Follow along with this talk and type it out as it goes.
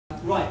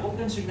Right, what we're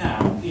going to do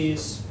now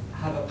is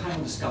have a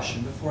panel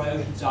discussion before I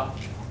open it up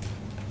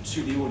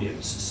to the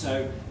audience.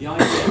 So the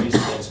idea is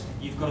that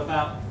you've got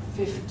about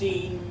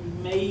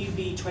 15,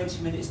 maybe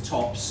 20 minutes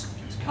tops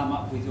to come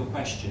up with your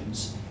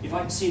questions. If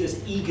I can see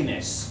there's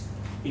eagerness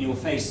in your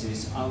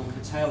faces, I will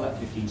curtail that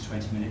 15 to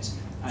 20 minutes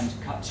and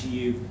cut to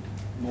you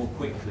more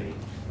quickly.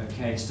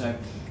 Okay, so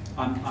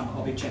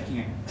I'll be checking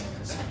in.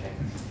 That's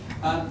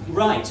okay.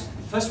 Right.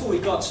 First of all,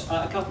 we've got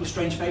a couple of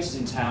strange faces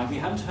in town. We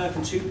haven't heard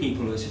from two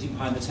people who are sitting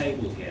behind the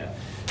table here.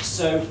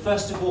 So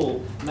first of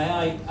all, may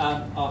I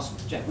ask,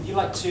 Jeff, would you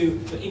like to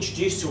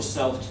introduce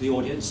yourself to the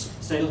audience,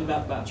 say a little bit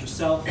about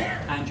yourself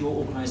and your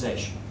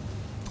organisation?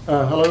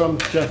 Hello, I'm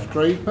Jeff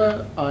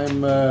Draper.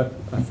 I'm a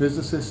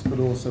physicist,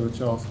 but also a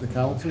chartered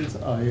accountant.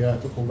 I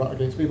took all that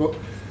against me, but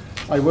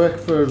I work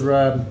for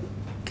a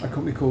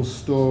company called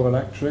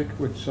Storelectric,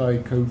 which I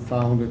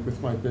co-founded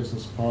with my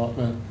business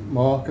partner,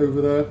 Mark,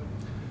 over there.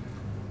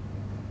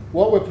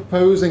 What we're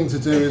proposing to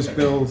do is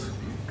build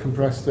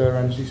compressed air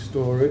energy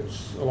storage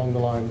along the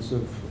lines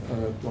of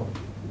what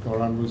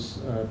Goran was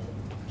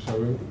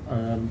showing,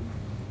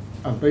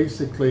 and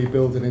basically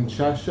build it in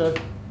Cheshire.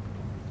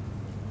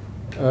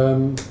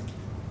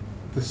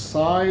 The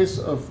size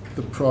of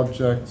the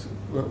project,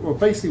 well,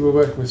 basically we're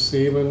working with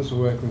Siemens,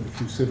 we're working with a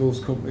few civils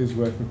companies,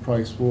 we're working with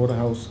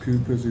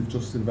PricewaterhouseCoopers who've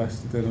just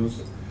invested in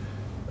us,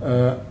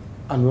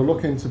 and we're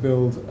looking to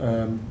build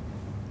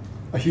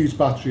a huge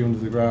battery under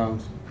the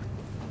ground.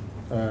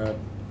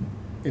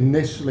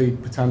 Initially,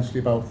 potentially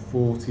about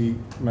 40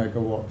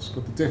 megawatts,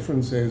 but the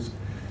difference is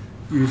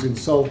using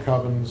salt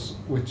caverns,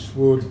 which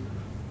would,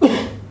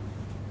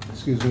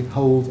 excuse me,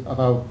 hold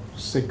about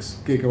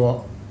 6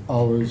 gigawatt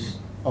hours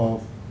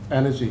of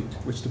energy,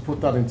 which, to put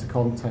that into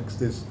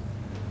context, is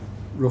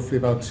roughly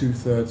about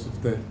 2/3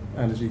 of the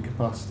energy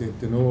capacity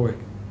of Norwich.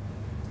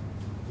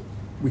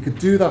 We could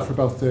do that for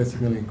about 30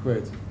 million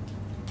quid.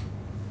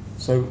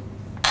 So,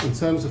 in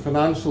terms of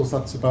financials,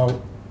 that's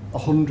about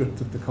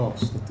 100th of the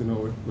cost that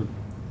Norwich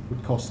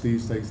would cost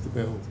these days to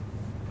build.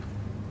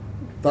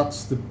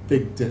 That's the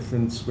big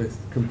difference with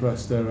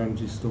compressed air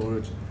energy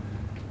storage.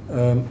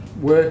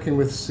 Working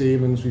with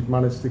Siemens, we've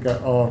managed to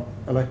get our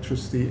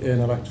electricity in,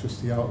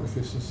 electricity out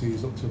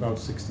efficiencies up to about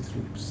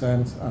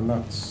 63%, and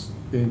that's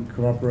being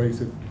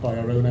corroborated by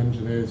our own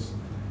engineers.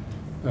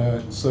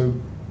 So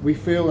we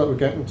feel that we're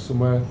getting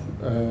somewhere.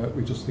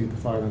 We just need the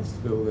finance to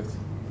build it,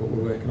 but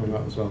we're working on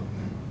that as well.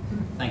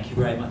 Thank you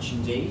very much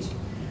indeed.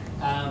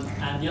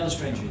 And the other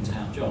stranger in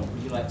town, John,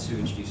 would you like to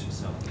introduce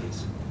yourself,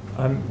 please?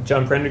 I'm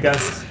John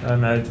Prendergast.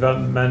 I'm a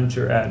development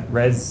manager at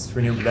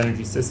Renewable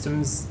Energy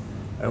Systems.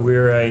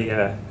 We're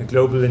a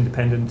global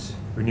independent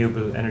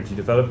renewable energy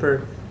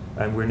developer,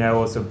 and we're now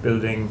also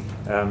building,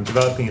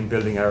 developing and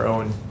building our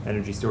own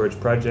energy storage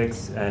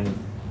projects and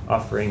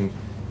offering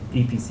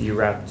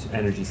EPC-wrapped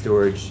energy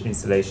storage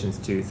installations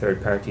to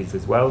third parties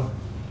as well.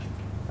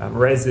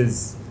 RES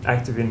is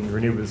active in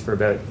renewables for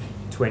about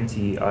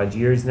 20 odd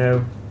years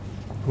now.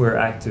 We're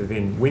active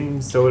in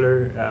wind,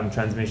 solar,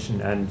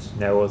 transmission, and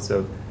now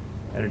also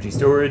energy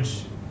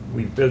storage.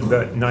 We've built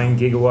about 9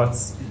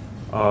 gigawatts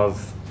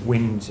of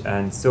wind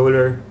and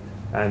solar,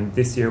 and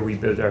this year we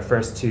built our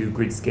first 2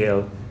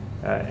 grid-scale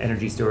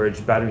energy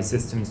storage battery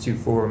systems, 2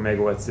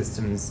 4-megawatt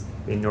systems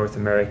in North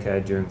America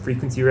during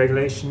frequency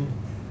regulation.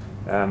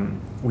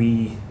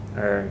 We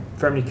are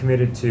firmly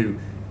committed to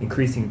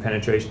increasing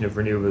penetration of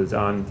renewables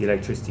on the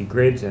electricity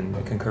grid, and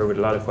I concur with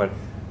a lot of what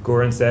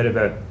Goran said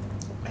about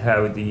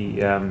how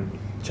the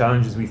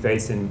challenges we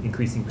face in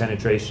increasing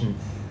penetration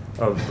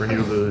of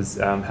renewables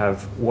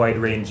have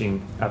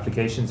wide-ranging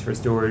applications for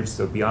storage.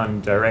 So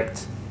beyond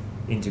direct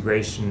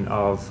integration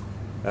of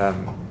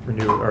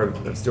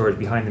of storage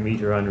behind the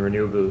meter on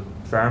renewable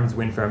farms,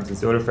 wind farms and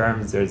solar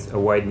farms, there's a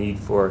wide need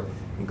for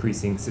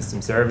increasing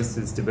system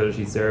services,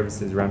 stability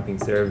services, ramping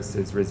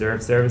services,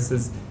 reserve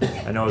services,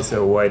 and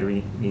also a wide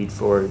need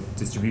for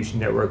distribution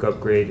network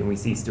upgrade, and we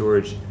see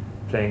storage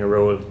playing a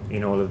role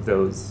in all of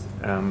those.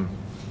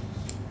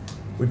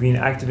 We've been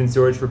active in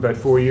storage for about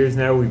 4 years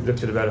now. We've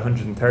looked at about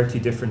 130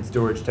 different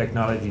storage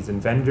technologies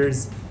and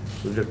vendors.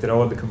 We've looked at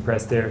all the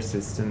compressed air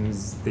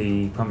systems,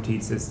 the pumped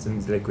heat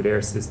systems, liquid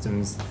air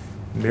systems,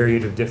 a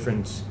myriad of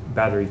different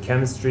battery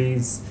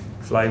chemistries,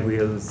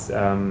 flywheels,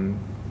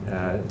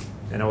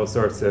 and all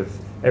sorts of,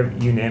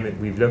 you name it,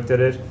 we've looked at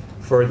it.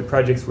 For the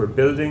projects we're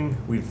building,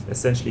 we've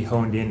essentially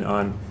honed in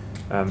on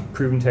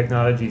proven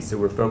technologies, so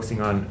we're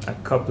focusing on a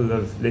couple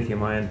of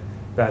lithium-ion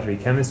battery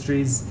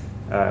chemistries.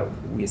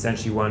 We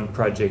essentially want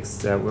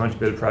projects, we want to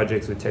build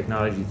projects with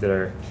technologies that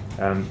are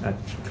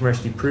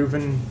commercially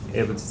proven,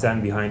 able to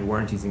stand behind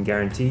warranties and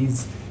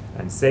guarantees,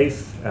 and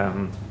safe.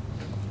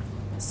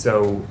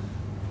 So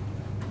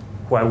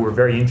while we're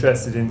very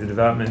interested in the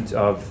development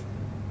of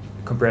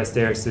compressed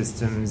air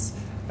systems,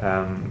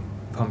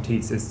 pumped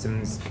heat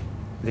systems,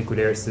 liquid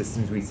air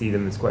systems, we see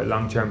them as quite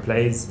long-term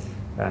plays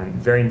and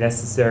very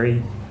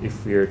necessary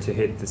if we are to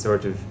hit the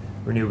sort of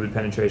renewable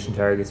penetration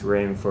targets we're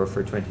aiming for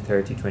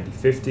 2030,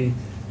 2050.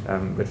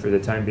 But for the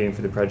time being,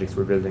 for the projects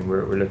we're building,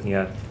 we're looking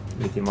at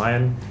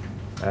lithium-ion.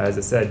 As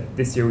I said,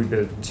 this year we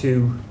built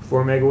 2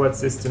 4 megawatt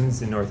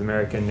systems in North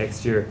America, and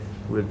next year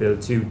we'll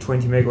build 2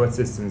 20 megawatt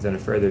systems and a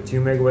further 2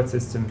 megawatt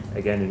system,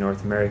 again in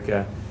North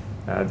America.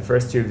 The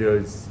first 2 of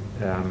those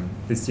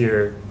this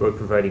year, both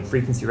providing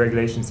frequency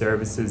regulation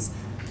services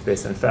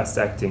based on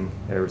fast-acting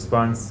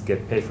response,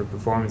 get paid for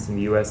performance in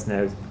the US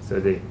now, so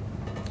the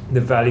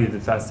value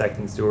that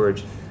fast-acting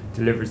storage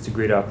delivers to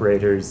grid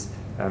operators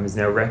is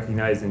now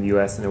recognized in the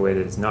US in a way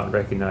that it's not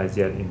recognized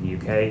yet in the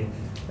UK.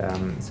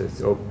 So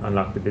it's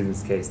unlocked the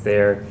business case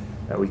there.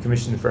 We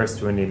commissioned the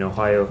first one in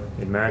Ohio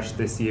in March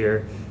this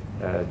year.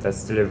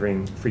 That's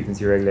delivering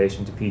frequency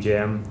regulation to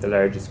PJM, the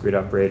largest grid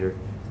operator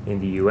in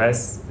the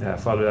US.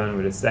 Followed on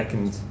with a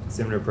second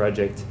similar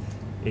project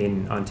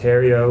in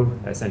Ontario,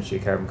 essentially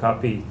a carbon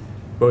copy.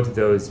 Both of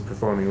those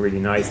performing really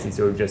nicely,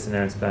 so we've just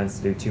announced plans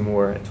to do 2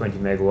 more at 20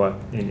 megawatt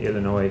in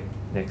Illinois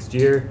next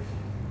year.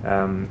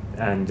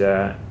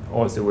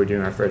 Also we're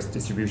doing our first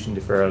distribution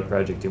deferral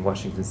project in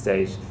Washington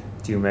State,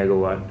 2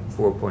 megawatt,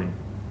 4.4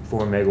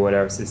 megawatt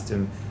hour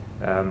system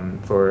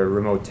for a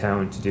remote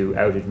town to do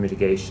outage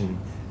mitigation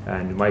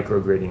and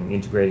microgridding,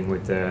 integrating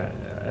with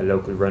a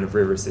local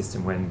run-of-river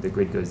system when the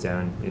grid goes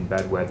down in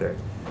bad weather.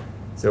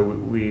 So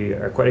we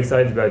are quite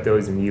excited about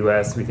those in the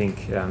US. We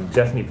think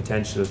definitely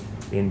potential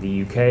in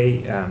the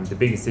UK. The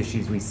biggest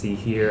issues we see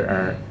here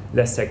are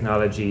less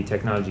technology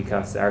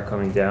costs are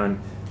coming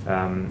down.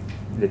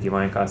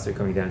 Lithium-ion costs are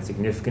coming down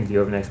significantly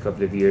over the next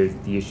couple of years.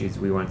 The issues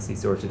we want to see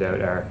sorted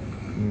out are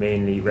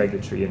mainly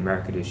regulatory and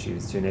market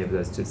issues to enable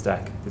us to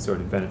stack the sort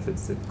of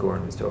benefits that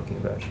Goran was talking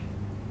about.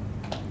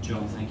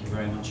 John, thank you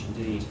very much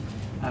indeed.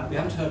 We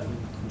haven't heard from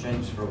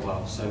James for a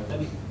while, so let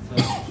me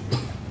first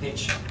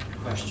pitch a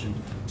question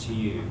to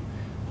you.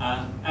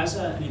 As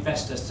an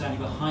investor standing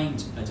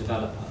behind a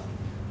developer,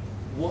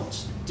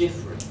 what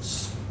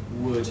difference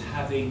would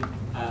having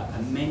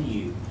a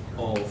menu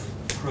of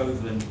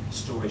proven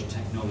storage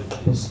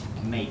technologies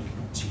make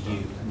to you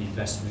and the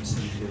investments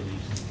that you feel you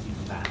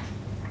can back?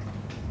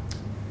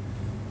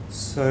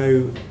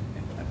 So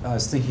I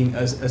was thinking,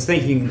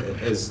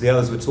 as the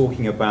others were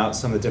talking about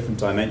some of the different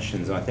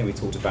dimensions, and I think we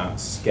talked about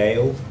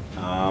scale,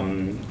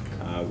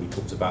 we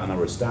talked about a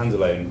number of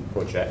standalone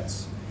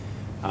projects,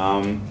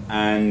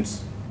 and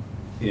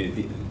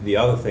the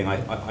other thing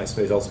I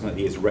suppose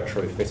ultimately is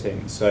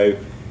retrofitting. So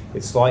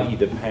it slightly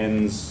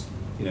depends,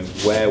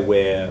 where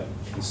we're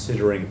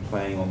considering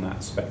playing on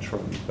that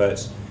spectrum,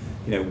 but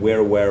we're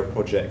aware of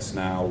projects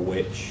now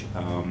which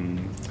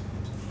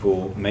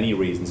for many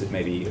reasons, it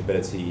may be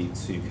ability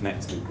to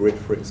connect to the grid,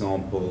 for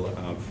example,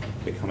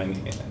 becoming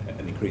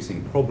an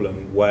increasing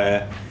problem,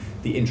 where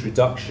the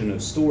introduction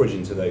of storage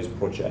into those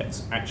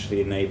projects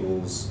actually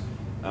enables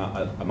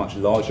a much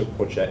larger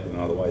project than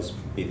otherwise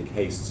be the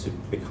case to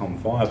become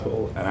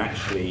viable, and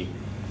actually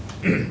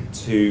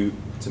to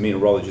mean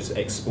rather just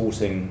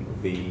exporting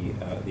the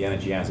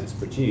energy as it's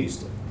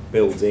produced,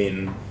 build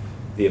in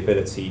the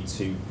ability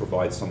to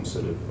provide some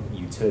sort of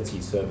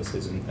utility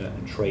services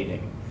and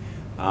trading.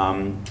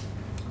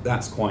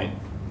 That's quite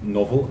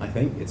novel, I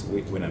think.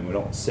 We're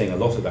not seeing a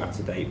lot of that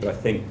today, but I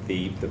think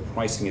the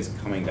pricing is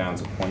coming down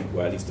to a point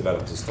where at least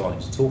developers are starting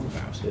to talk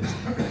about it.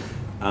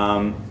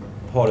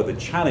 Part of the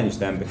challenge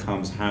then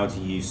becomes how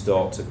do you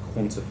start to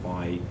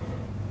quantify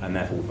and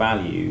therefore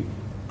value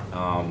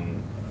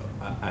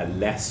a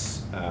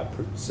less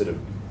sort of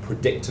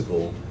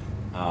predictable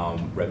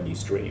revenue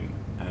stream.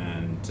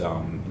 And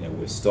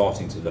we're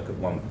starting to look at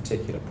one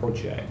particular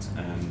project,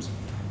 and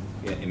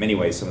in many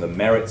ways some of the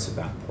merits of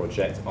that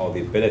project are the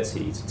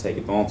ability to take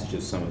advantage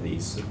of some of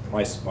these sort of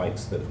price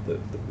spikes that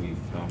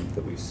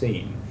we've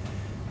seen.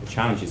 The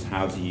challenge is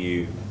how do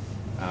you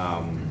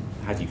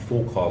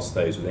forecast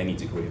those with any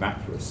degree of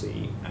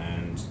accuracy,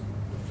 and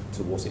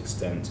to what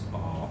extent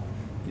are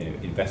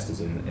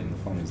investors in the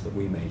funds that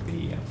we may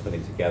be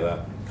putting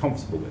together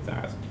comfortable with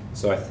that.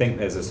 So I think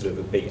there's a sort of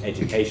a big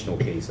educational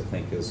piece, I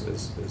think, as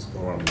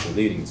Goran was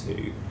alluding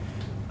to.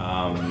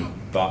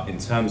 But in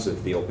terms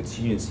of the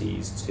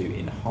opportunities to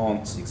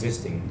enhance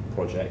existing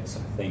projects,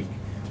 I think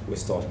we're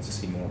starting to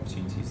see more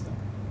opportunities there.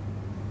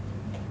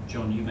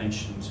 John, you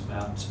mentioned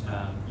about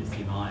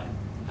lithium-ion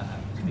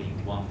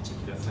being one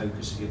particular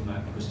focus for you at the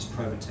moment because it's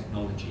proven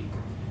technology.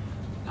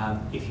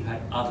 If you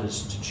had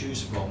others to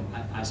choose from,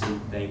 as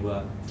in they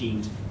were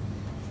deemed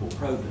or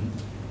proven,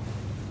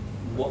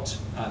 what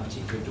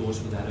particular doors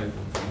would that open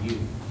for you?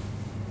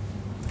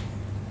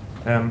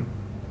 I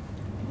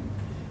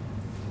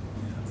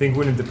think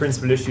one of the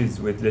principal issues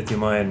with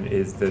lithium-ion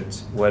is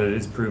that while it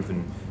is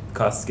proven,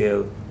 cost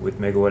scale with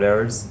megawatt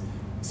hours.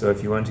 So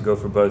if you want to go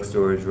for bulk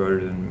storage rather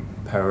than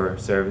power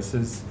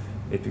services,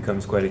 it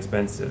becomes quite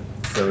expensive.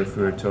 So if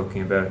we were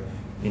talking about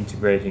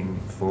integrating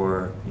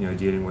for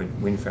dealing with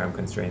wind farm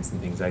constraints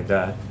and things like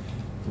that,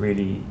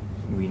 really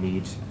we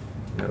need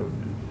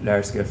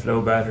large scale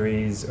flow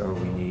batteries, or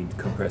we need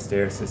compressed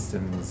air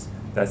systems,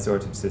 that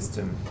sort of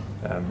system,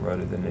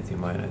 rather than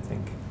lithium-ion, I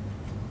think.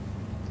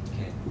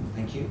 Okay,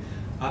 thank you.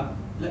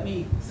 Let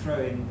me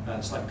throw in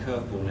a slight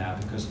curveball now,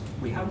 because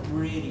we haven't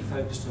really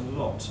focused a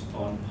lot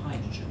on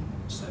hydrogen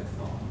so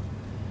far.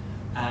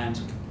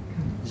 And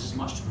This is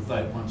much to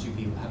provoke one or two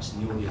people perhaps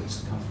in the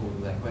audience to come forward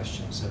with their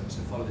questions, so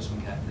follow this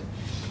one carefully.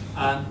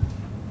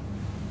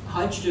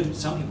 Hydrogen,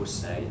 some people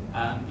say,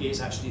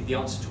 is actually the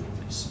answer to all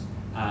this.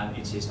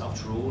 It is,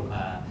 after all,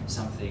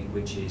 something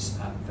which is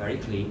very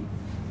clean,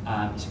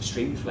 it's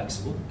extremely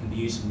flexible, can be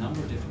used in a number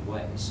of different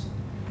ways.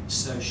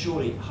 So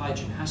surely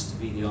hydrogen has to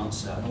be the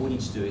answer, and all we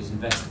need to do is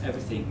invest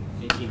everything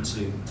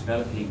into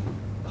developing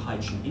the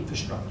hydrogen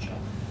infrastructure,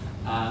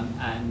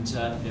 and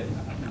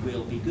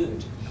we'll be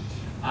good.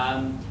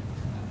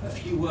 A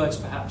few words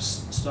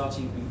perhaps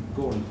starting,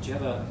 Goran, do you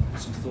have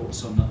some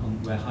thoughts on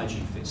where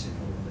hydrogen fits in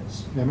all of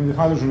this? Yeah, I mean, the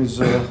hydrogen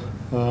is,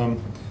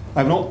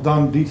 I've not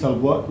done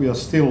detailed work, we are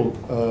still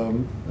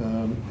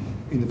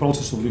in the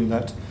process of doing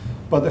that,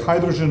 but the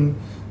hydrogen,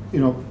 you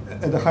know,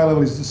 at the high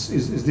level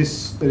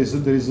there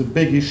is a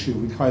big issue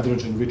with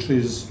hydrogen, which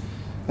is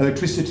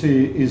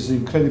electricity is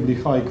incredibly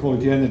high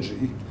quality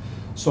energy.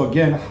 So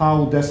again,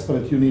 how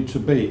desperate you need to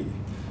be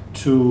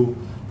to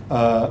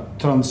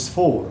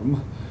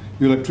transform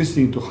your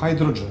electricity into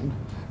hydrogen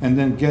and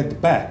then get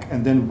back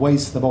and then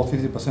waste about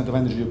 50% of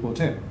energy you put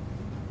in.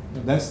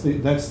 That's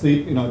the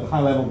you know, at the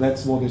high level,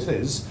 that's what it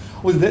is.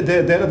 Well,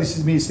 this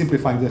is me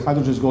simplifying. The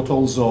hydrogen's got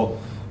also,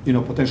 you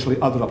know, potentially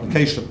other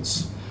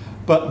applications.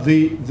 But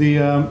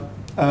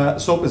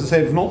so as I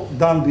say, I've not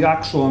done the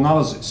actual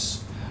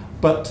analysis,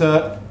 but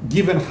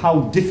given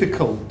how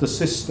difficult the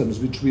systems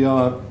which we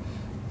are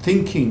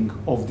thinking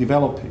of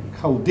developing,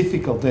 how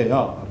difficult they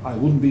are, I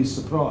wouldn't be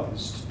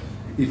surprised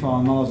if our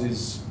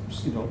analysis,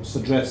 you know,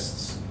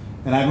 suggests,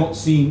 and I've not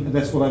seen,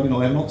 that's what I mean,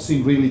 I've not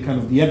seen really kind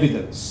of the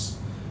evidence.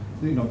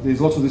 You know, there's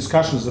lots of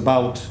discussions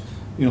about,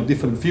 you know,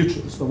 different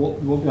futures, but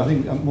I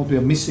think what we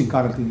are missing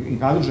currently in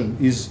hydrogen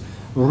is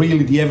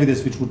really the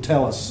evidence which would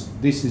tell us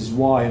this is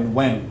why and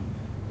when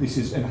this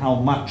is and how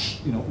much,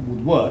 you know,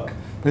 would work.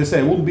 But as I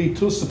say, I wouldn't be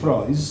too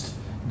surprised,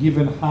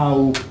 given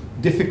how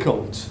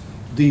difficult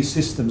these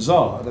systems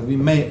are, that we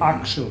may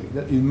actually,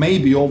 that it may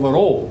be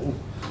overall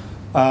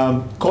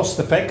cost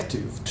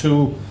effective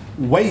to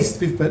waste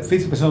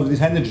 50% of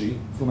this energy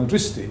from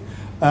electricity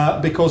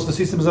because the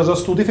systems are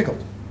just too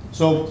difficult.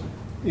 So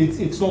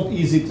it's not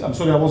easy. I'm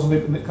sorry, I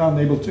wasn't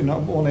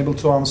unable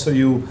to answer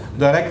you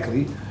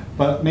directly,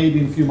 but maybe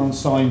in a few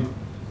months' time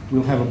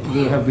we'll have a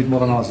bit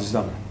more analysis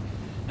done.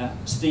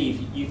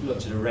 Steve, you've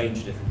looked at a range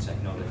of different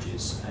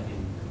technologies in the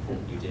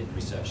report you did,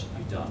 research that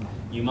you've done.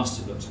 You must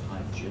have looked at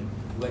hydrogen.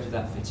 Where did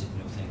that fit in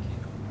your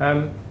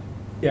thinking?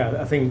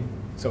 Yeah, I think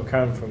sort of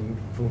coming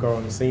from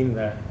Goran's theme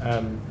there,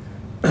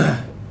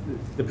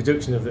 the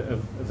production of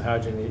the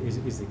hydrogen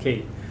is the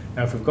key.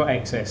 Now, if we've got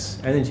excess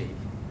energy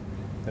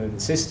in the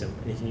system,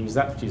 and you can use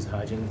that to produce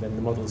hydrogen, then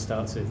the model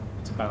starts to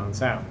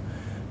balance out.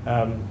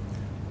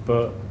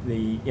 But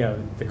the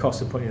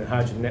cost of putting a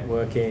hydrogen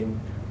network in,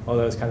 all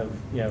those kind of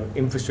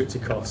infrastructure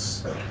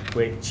costs,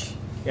 which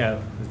as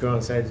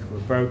Goran said, we're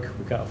broke,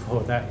 we can't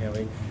afford that.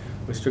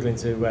 We're struggling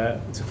to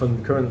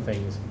fund current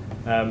things.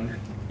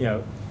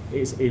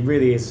 It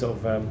really is sort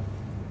of a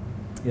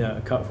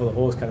cart full of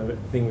horse kind of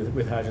thing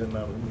with hydrogen at the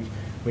moment.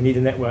 We need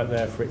a network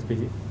there for it to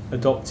be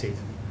adopted,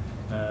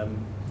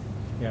 in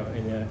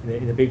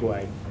a big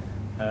way.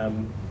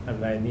 And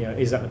then,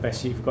 is that the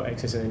best? If we've got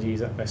excess energy,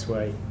 is that the best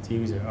way to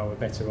use it? Or we're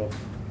better off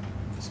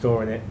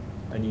storing it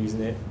and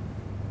using it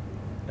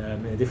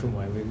in a different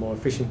way, in a more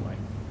efficient way.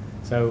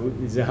 So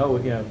there's a whole,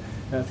 I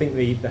think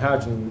the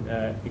hydrogen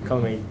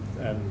economy,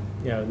 a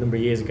number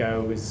of years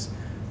ago was,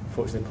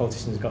 unfortunately,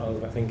 politicians got hold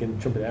of it, I think, and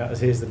trumpeted it out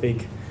as here's the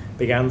big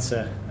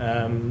answer,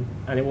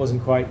 and it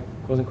wasn't quite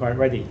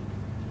ready.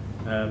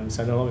 So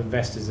I know a lot of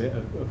investors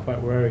are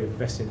quite wary of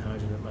investing in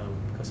hydrogen at the moment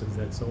because of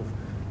the sort of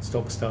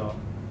stop-start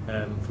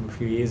from a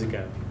few years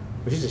ago,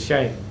 which is a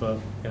shame, but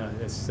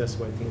that's the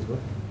way things work.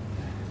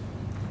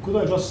 Could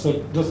I just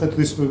add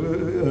this?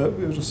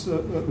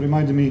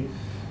 Reminded me,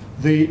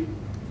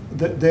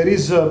 there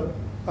is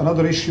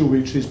another issue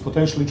which is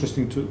potentially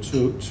interesting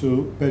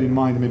to bear in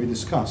mind and maybe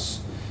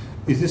discuss.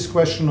 Is this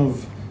question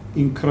of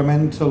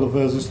incremental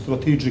versus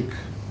strategic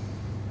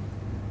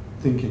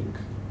thinking?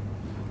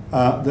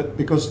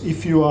 Because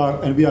if you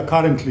are, and we are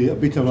currently a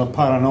bit of a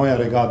paranoia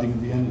regarding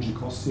the energy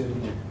costs here,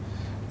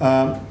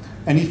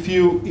 and if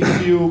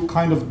you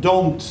kind of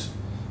don't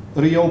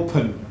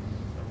reopen,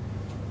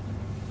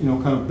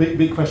 kind of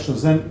big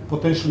questions, then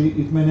potentially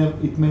it may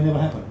never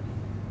happen.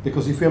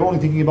 Because if you're only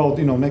thinking about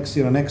next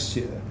year and next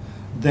year,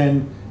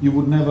 then you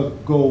would never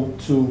go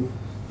to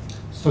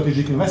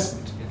strategic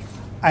investment.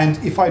 And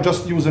if I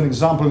just use an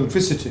example,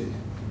 electricity,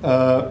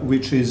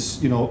 which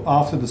is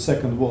after the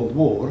Second World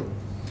War,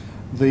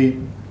 the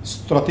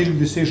strategic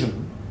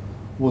decision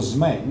was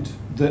made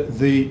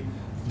that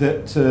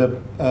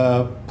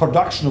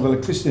production of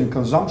electricity and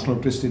consumption of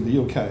electricity in the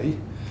UK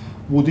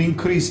would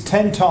increase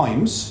 10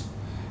 times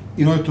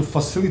in order to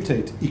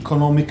facilitate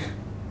economic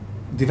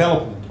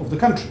development of the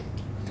country.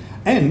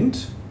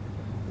 And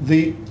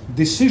the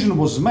decision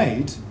was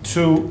made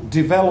to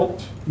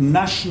develop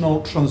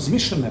national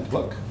transmission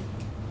network,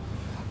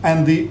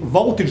 and the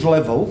voltage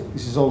level,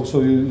 this is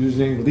also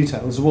using the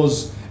details,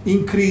 was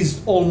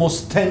increased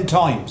almost 10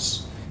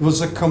 times It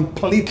was a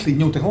completely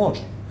new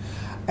technology.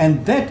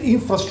 And that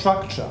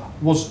infrastructure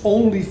was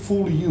only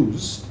fully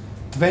used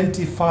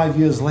 25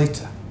 years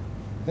later.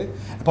 Okay?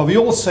 But we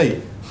all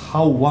say,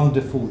 how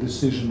wonderful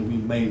decision we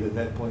made at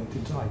that point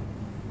in time.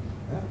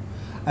 Yeah?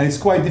 And it's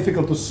quite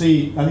difficult to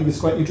see, I think it's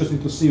quite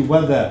interesting to see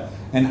whether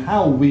and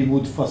how we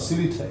would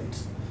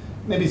facilitate.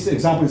 Maybe this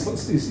example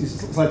is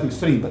slightly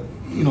extreme, but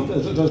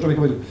just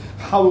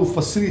how we'll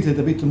facilitate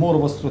a bit more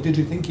of a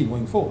strategic thinking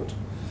going forward.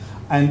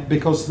 And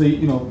because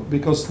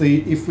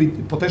if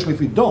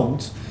we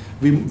don't,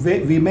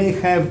 we may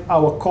have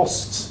our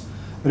costs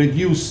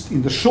reduced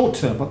in the short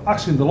term, but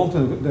actually in the long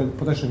term, they're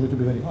potentially going to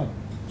be very high.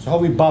 So how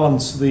we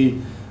balance the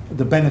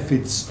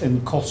benefits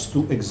and costs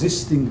to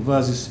existing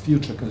versus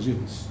future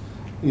consumers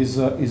is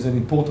an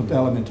important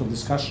element of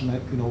discussion.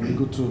 It'll be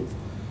good to.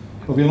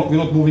 But we're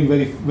not moving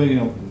very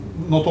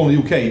not only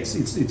UK.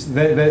 It's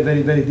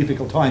very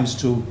difficult times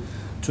to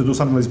do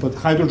something like this. But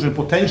hydrogen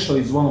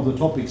potentially is one of the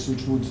topics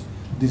which would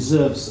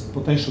deserves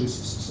potentially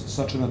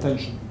such an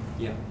attention.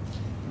 Yeah.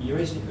 You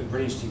raised a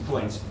very interesting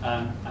point.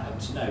 I happen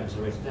to know because I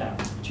wrote it down.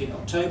 Between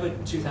October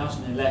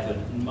 2011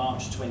 and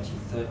March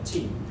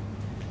 2013,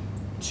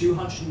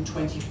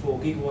 224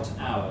 gigawatt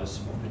hours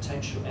of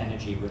potential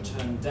energy were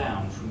turned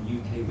down from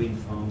UK wind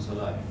farms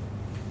alone.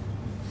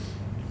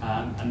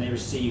 And they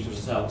received, as a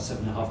result,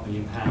 £7.5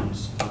 million out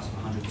of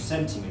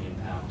 £170 million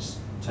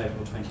total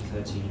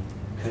 2013,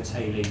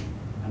 curtailing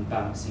and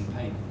balancing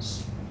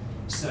payments.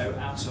 So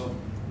out of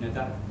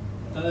that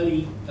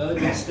early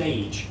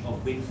stage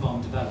of wind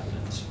farm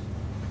development,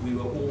 we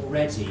were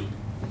already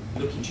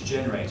looking to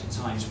generate at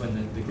times when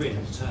the grid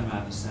had to turn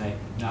around and say,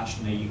 no,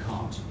 actually, no, you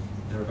can't.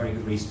 There are very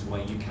good reasons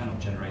why you cannot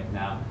generate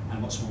now,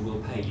 and what's more, we'll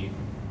pay you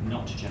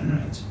not to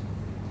generate.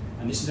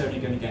 And this is only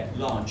going to get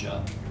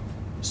larger,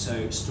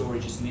 so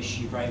storage is an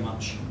issue very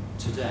much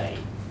today,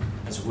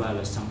 as well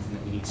as something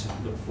that we need to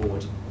look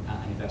forward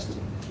and invest in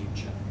the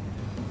future.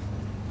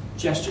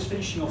 Jess, just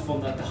finishing off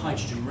on the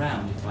hydrogen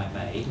round, if I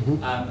may.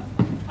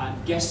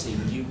 I'm guessing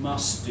you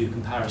must do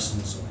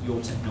comparisons of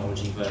your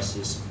technology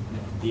versus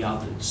the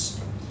others.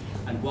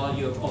 And while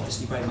you're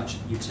obviously very much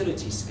at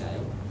utility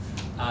scale,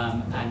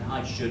 and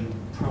hydrogen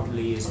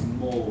probably is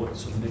more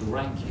sort of middle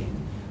ranking,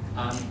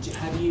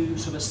 have you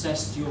sort of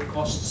assessed your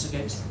costs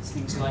against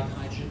things like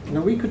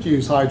hydrogen? We could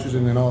use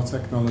hydrogen in our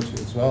technology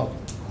as well.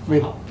 I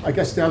mean, I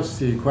guess the answer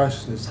to your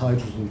question is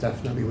hydrogen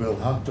definitely will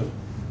happen.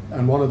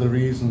 And one of the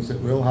reasons it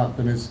will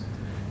happen is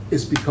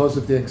because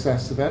of the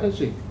excess of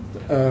energy.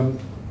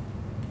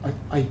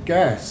 I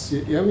guess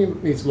you only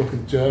need to look at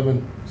the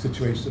German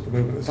situation at the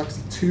moment. There's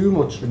actually too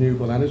much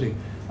renewable energy,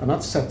 and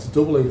that's set to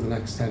double over the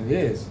next 10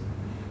 years.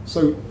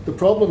 So the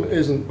problem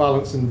isn't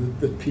balancing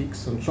the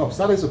peaks and troughs.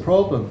 That is a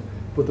problem,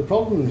 but the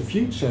problem in the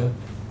future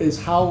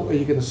is how are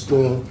you going to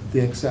store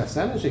the excess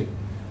energy?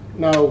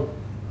 Now,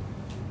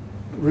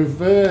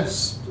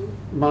 reverse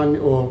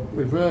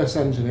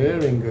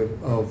engineering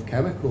of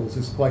chemicals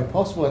is quite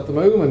possible at the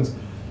moment.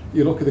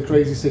 You look at the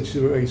crazy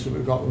situation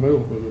we've got at the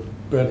moment where we're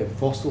burning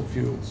fossil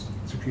fuels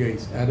to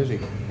create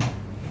energy.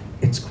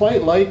 It's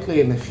quite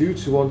likely in the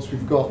future, once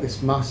we've got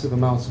this massive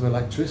amount of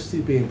electricity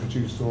being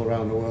produced all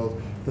around the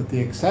world, that the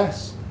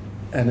excess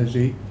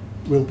energy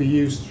will be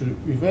used to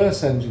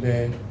reverse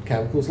engineer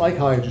chemicals like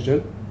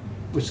hydrogen,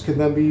 which can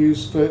then be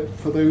used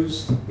for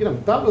those,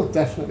 that will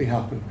definitely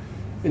happen.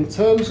 In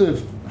terms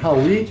of how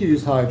we'd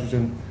use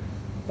hydrogen,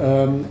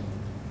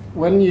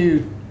 when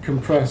you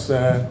compress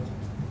air,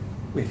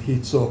 it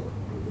heats up,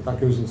 that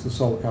goes into the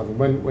salt cavern.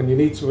 When you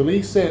need to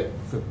release it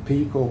for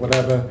peak or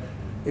whatever,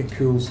 it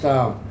cools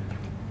down.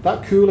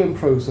 That cooling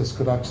process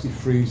could actually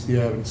freeze the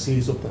air and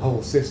seize up the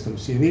whole system.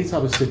 So you need to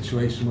have a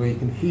situation where you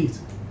can heat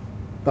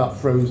that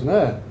frozen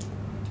air.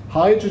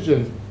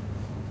 Hydrogen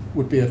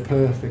would be a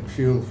perfect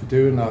fuel for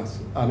doing that,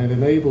 and it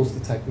enables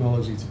the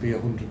technology to be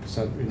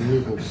 100%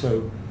 renewable.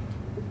 So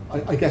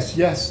I guess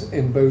yes,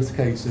 in both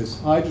cases.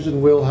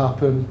 Hydrogen will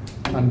happen,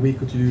 and we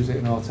could use it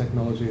in our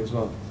technology as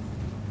well.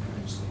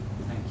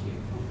 Thank you.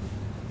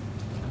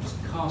 I'm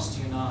just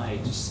casting an eye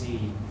to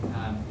see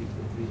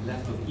the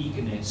level of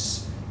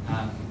eagerness.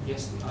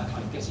 Yes,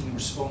 I'm getting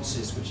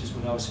responses, which is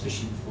what I was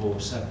fishing for.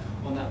 So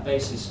on that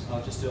basis,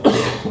 I'll just do it on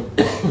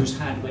whose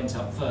hand went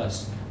up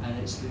first. And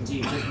it's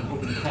indeed gentleman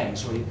holding the pen.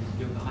 Sorry,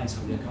 you're behind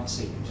somebody I can't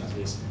see.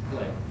 Please.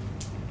 Hello.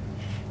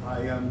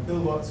 Hi,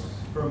 Bill Watts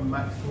from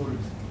Max Ford.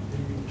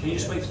 Can you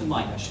just wait for the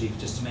mic, actually,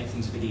 just to make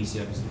things a bit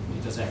easier, because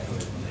it does echo a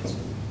little bit.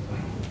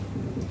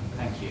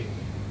 Thank you.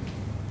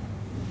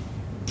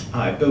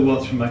 Hi, Bill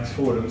Watts from Max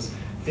Fordhams.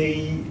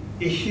 The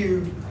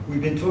issue,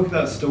 we've been talking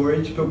about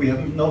storage, but we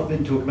have not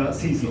been talking about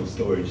seasonal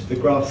storage. The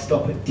graphs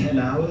stop at 10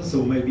 hours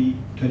or maybe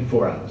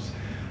 24 hours.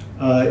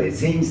 It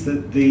seems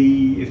that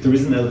if there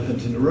is an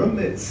elephant in the room,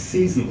 it's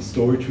seasonal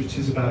storage, which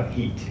is about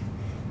heat,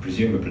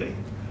 presumably.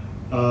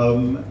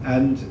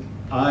 And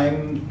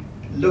I'm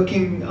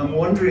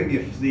wondering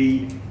if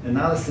the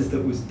analysis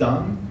that was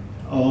done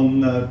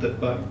on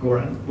by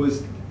Goran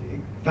was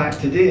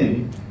factored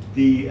in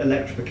the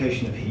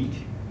electrification of heat,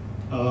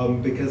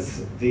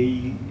 because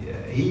the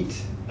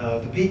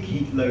peak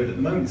heat load at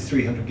the moment is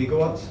 300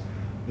 gigawatts.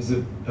 as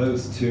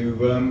opposed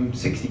to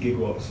 60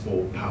 gigawatts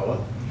for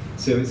power.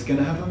 So it's going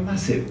to have a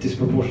massive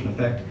disproportionate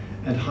effect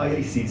and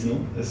highly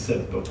seasonal, as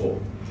said before.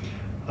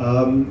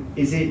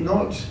 Is it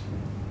not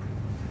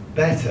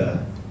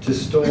better to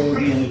store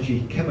the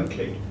energy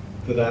chemically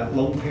for that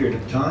long period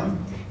of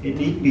time? It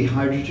need to be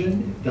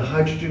hydrogen. The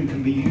hydrogen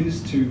can be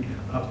used to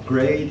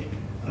upgrade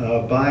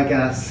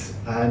biogas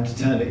and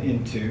turn it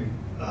into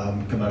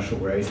commercial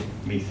grade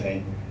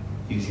methane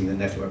using the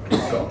network we've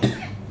got.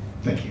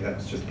 Thank you,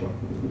 that's just one.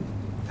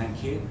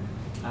 Thank you.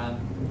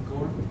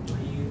 Goran,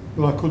 are you?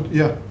 Well, I could,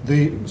 yeah,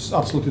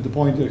 absolutely the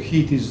point.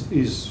 Heat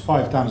is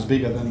 5 times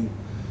bigger than,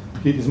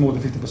 heat is more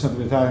than 50% of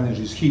the entire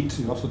energy is heat.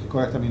 You're absolutely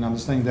correct. I mean,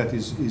 understanding that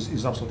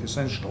is absolutely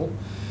essential.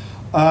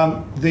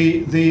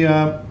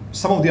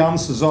 Some of the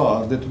answers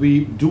are that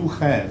we do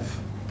have,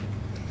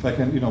 if I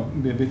can,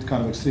 be a bit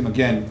kind of extreme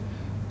again,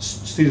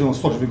 seasonal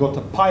storage. We've got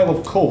a pile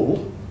of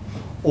coal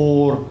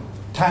or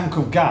tank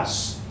of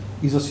gas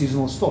is a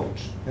seasonal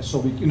storage. And so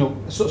we,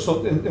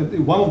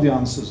 one of the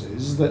answers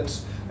is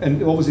that,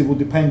 and obviously it would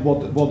depend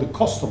what the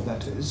cost of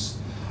that is,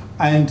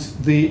 and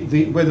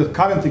where the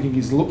current thinking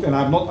is look, and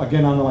I've not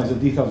again analyzed the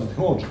details of the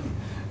technology,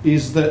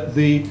 is that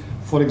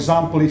for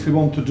example, if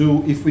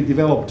we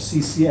develop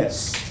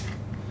CCS,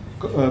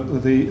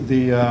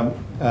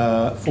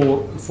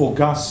 for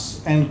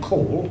gas and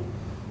coal,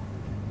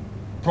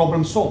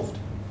 problem solved.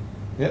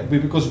 Yeah,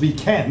 because we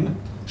can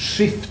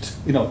shift,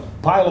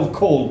 pile of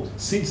coal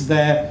sits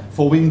there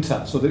for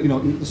winter, so that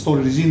the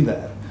storage is in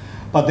there.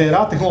 But there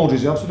are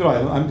technologies. You're absolutely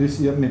right. I'm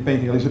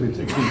painting a little bit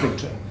extreme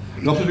picture.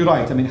 You're absolutely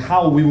right. I mean,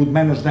 how we would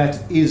manage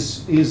that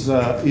is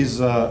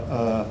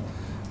a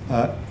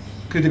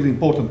critically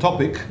important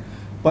topic.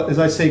 But as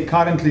I say,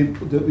 currently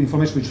the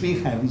information which we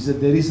have is that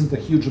there isn't a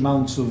huge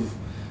amount of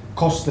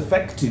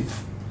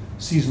cost-effective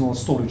seasonal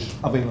storage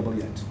available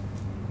yet.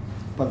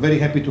 But very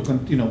happy to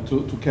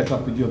to catch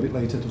up with you a bit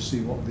later to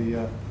see what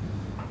the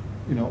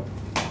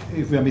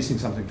if we are missing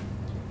something.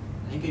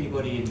 I think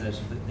anybody in the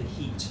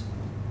heat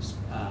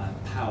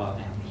power,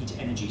 heat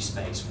energy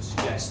space would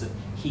suggest that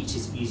heat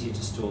is easier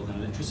to store than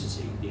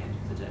electricity at the end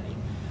of the day.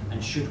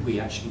 And should we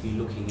actually be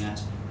looking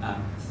at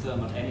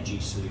thermal energy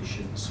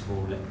solutions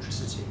for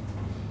electricity?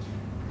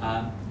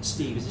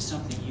 Steve, is this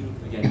something you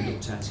again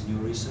looked at in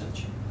your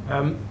research?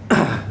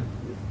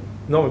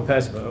 Not with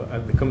personally,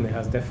 but the company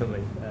has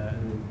definitely.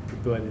 And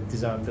the way they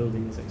design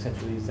buildings,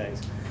 etc. these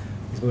days,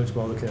 is much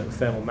more looking at the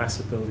thermal mass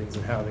of buildings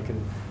and how they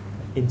can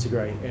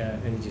integrate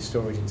energy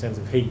storage in terms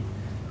of heat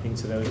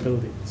into those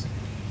buildings.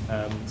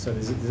 So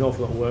there's an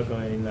awful lot of work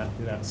going on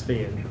in that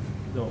sphere,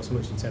 not so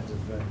much in terms of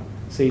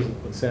seasonal,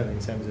 but certainly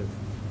in terms of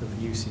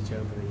usage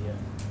over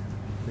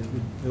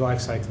the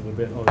life cycle of the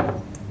building, or the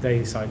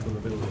daily cycle of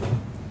the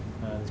building.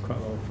 There's quite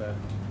a lot of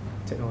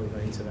technology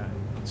going into that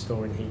and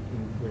storing heat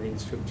within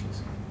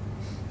structures.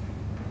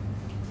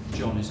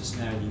 John, is this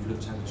an area you've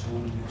looked at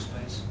all in your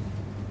space?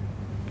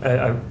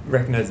 I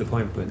recognise the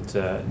point, but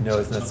no,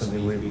 it's not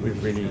something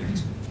we've really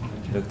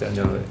looked at.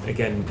 No,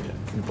 again,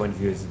 from the point of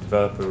view as a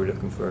developer, we're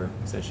looking for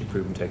essentially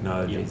proven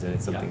technologies, and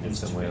it's something that's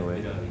some way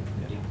away. Yeah.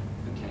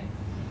 Okay.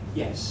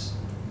 Yes.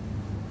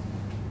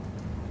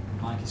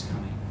 Mike is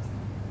coming.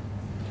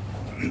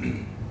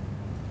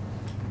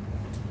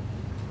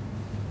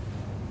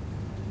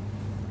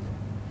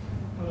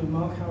 Hello,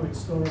 Mark Howard,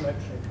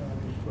 Storelectric.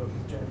 I work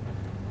with Jen.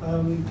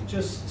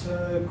 Just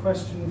a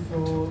question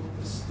for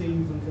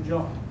Steve and for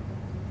John.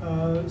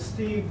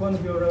 Steve, one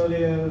of your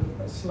earlier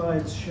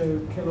slides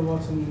showed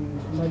kilowatt and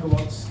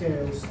megawatt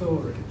scale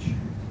storage.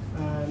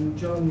 And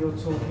John, you're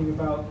talking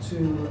about 2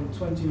 and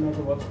 20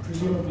 megawatts,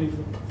 presumably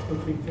for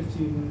between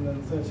 15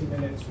 and 30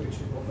 minutes, which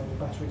is what most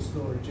battery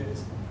storage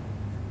is.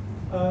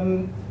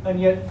 And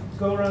yet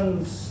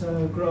Goran's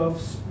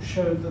graphs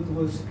showed that there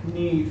was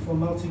need for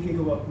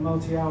multi-gigawatt,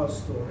 multi-hour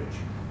storage.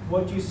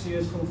 What do you see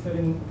as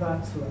fulfilling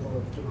that level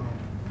of demand?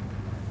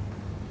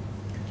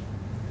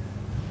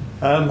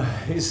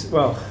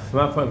 Well, from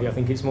our point of view, I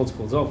think it's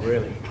multiples of,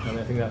 really. And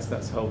I think that's the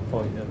whole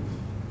point of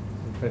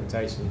the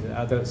presentation.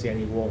 I don't see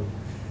any one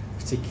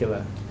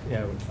particular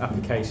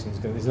application.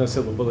 There's no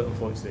silver bullet,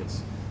 unfortunately.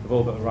 They've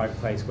all got the right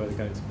place where they're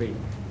going to be.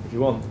 If you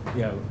want,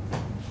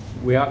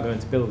 we aren't going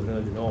to build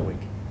another Norway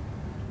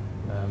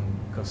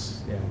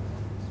because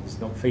it's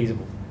not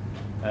feasible.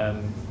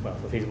 Well,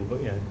 not feasible, but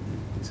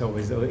it's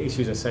always the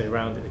issues I say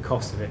around it, the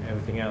cost of it,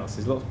 everything else.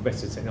 There's lots of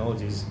better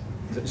technologies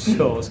that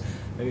shows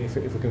if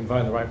we can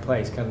find the right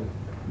place, can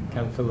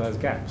fill those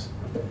gaps.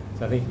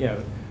 So I think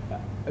a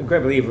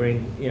great believer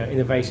in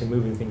innovation,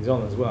 moving things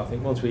on as well. I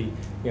think once we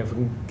if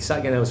we can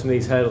start getting over some of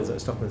these hurdles that are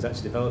stopping us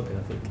actually developing,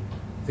 I think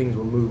things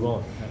will move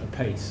on at a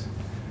pace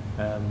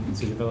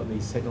to develop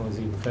these technologies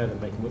even further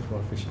and make them much more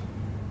efficient.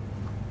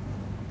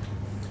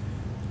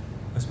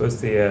 I suppose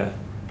the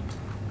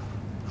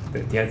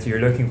answer you're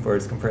looking for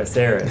is compressed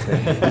air, I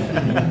think.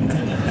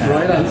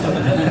 Right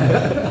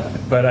answer.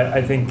 But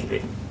I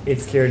think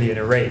it's clearly in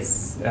a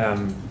race.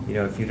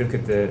 If you look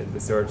at the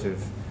sort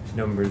of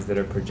numbers that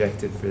are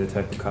projected for the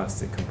type of costs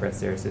that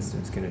compressed air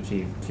systems can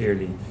achieve,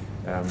 clearly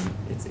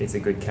it's a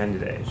good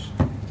candidate.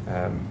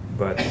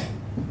 But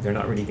they're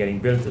not really getting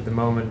built at the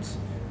moment.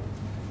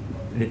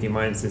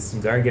 Lithium-ion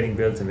systems are getting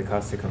built and the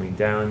costs are coming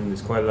down.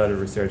 There's quite a lot of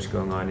research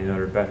going on in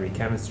other battery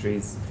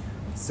chemistries.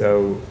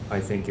 So I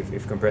think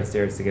if compressed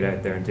air is to get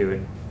out there and do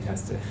it, it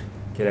has to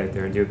get out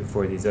there and do it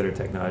before these other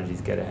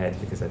technologies get ahead,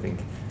 because I think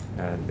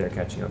they're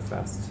catching up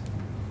fast.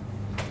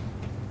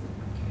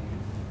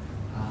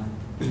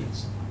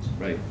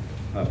 Right.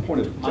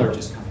 Point of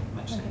clarification.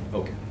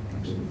 Okay.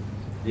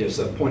 Yes,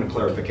 a point of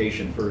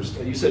clarification first.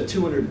 You said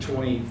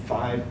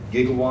 225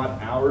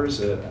 gigawatt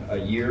hours a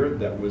year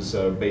that was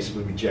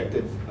basically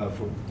rejected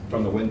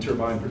from the wind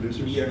turbine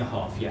producers? A year and a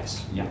half,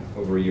 yes. Yeah,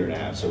 over a year and a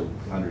half, so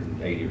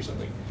 180 or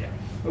something. Yeah.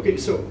 Okay,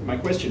 so my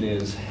question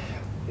is,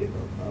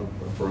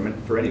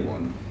 for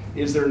anyone,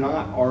 is there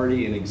not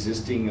already an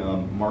existing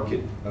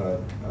market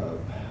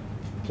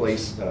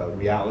place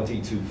reality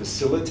to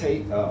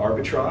facilitate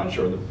arbitrage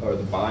or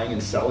the buying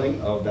and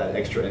selling of that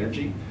extra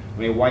energy? I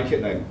mean, why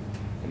couldn't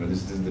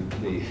this is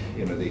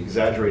the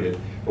exaggerated,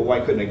 but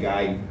why couldn't a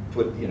guy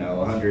put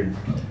 100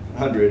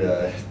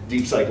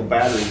 deep cycle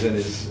batteries in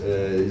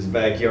his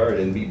backyard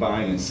and be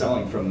buying and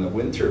selling from the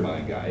wind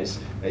turbine guys,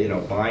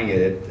 buying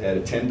it at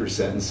a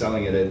 10% and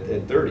selling it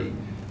at 30?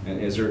 And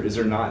is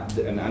there not,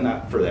 and I'm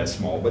not for that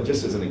small, but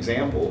just as an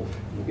example,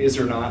 is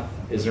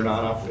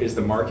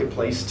the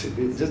marketplace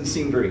it doesn't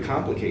seem very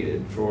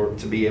complicated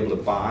to be able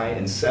to buy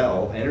and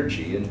sell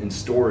energy and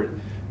store it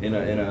in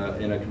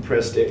a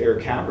compressed air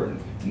cavern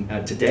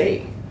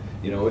today?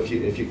 What is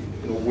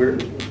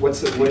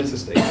the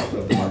state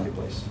of the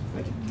marketplace?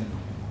 Thank you.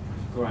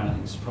 Goran, I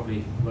think it's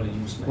probably well in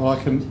your space. Well,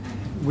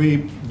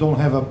 we don't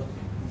have a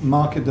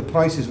market. The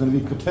prices, when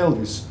we could tell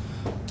this,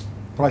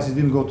 prices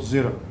didn't go to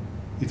zero.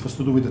 It was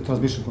to do with the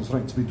transmission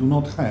constraints. We do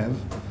not have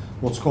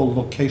what's called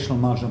locational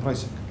marginal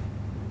pricing.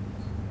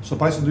 So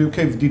prices in the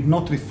UK did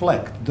not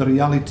reflect the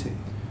reality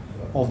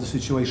of the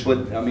situation.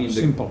 But I mean,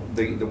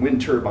 the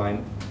wind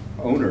turbine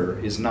owner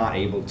is not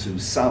able to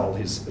sell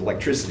his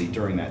electricity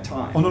during that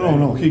time. Oh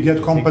no! He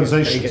gets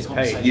compensation. He gets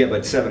paid. Yeah,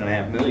 but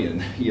 $7.5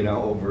 million,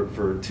 over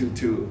for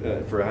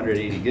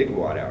 180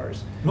 gigawatt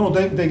hours. No,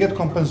 they get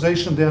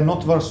compensation. They are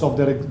not worse off.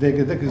 They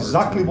get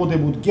exactly what they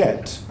would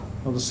get.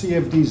 Now, the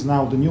CFDs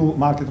now, the new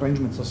market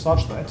arrangements are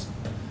such that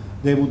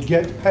they would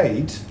get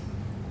paid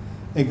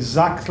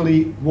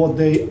exactly what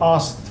they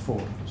asked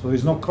for. So there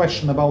is no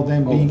question about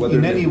them being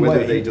in any way.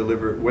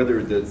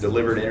 Whether the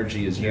delivered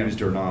energy is used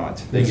or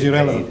not, it's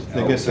irrelevant.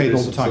 They get paid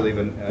all the time. So they've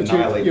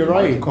annihilated. You're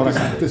right.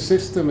 The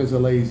system is a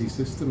lazy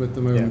system at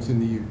the moment in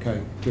the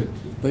UK.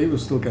 They will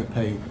still get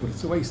paid, but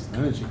it's a waste of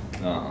energy.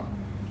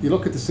 You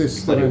look at the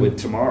system. But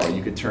tomorrow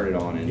you could turn it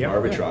on and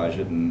arbitrage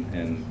it,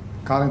 and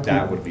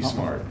that would be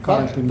smart.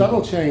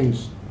 That'll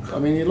change. I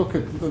mean, you look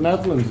at the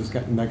Netherlands is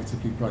getting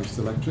negatively priced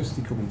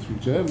electricity coming through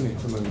Germany at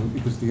the moment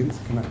because the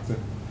interconnector.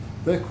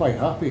 They're quite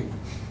happy.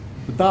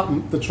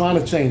 But they're trying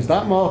to change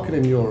that market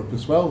in Europe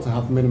as well to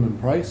have minimum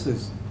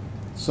prices.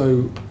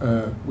 So,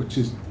 which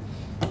is,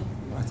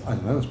 I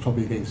don't know, it's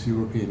probably against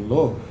European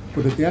law.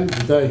 But at the end of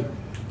the day,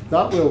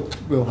 that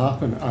will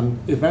happen. And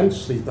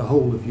eventually the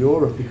whole of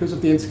Europe, because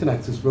of the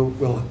interconnectors,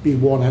 will be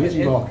one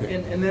energy market.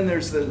 And then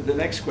there's the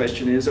next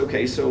question is,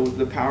 okay, so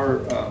the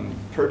power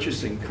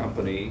purchasing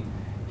company,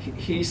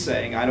 he's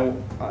saying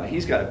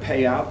he's got to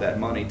pay out that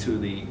money to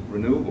the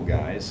renewable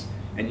guys,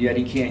 and yet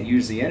he can't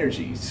use the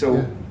energy.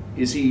 So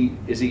is he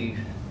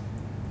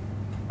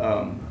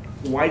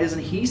why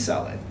doesn't he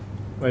sell it?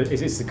 Well,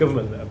 it's the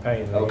government that are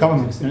paying.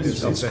 Government,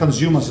 it's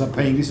consumers that are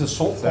paying. This is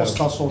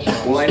social.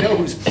 Well, I know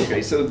who's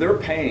okay. So they're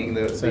paying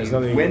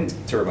the wind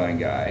turbine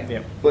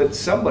guy, but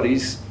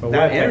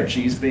that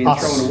energy is being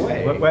thrown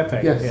away. We're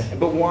paying. Yes.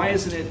 But why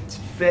isn't it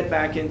fed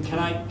back in? Can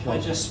I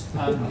just?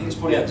 I think it's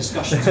probably a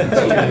discussion to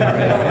continue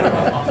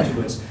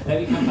afterwards. Let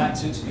me come back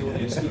to the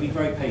audience. You'll be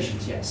very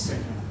patient. Yes.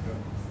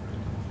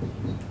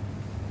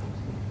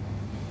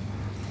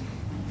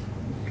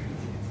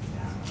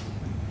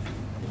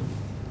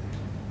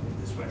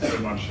 Thanks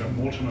very much.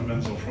 Mortimer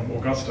Menzel from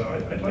Augusta.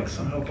 I'd like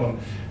some help on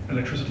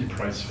electricity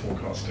price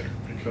forecasting,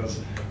 because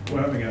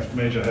we're having a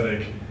major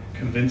headache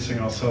convincing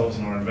ourselves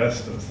and our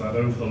investors that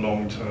over the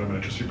long term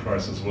electricity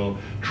prices will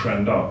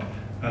trend up.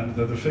 And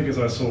the figures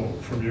I saw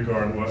from you,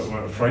 Goran,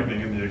 were frightening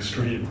in the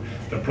extreme.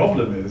 The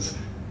problem is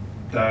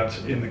that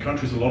in the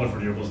countries, a lot of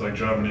renewables, like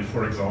Germany,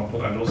 for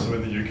example, and also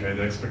in the UK,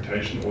 the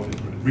expectation, or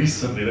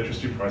recently,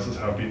 electricity prices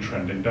have been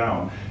trending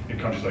down. In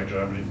countries like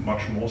Germany,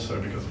 much more so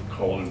because of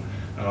coal and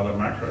other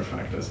macro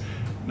factors.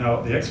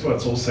 Now, the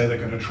experts all say they're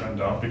going to trend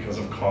up because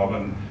of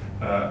carbon,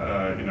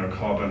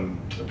 carbon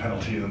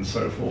penalties and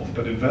so forth.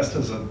 But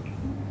investors are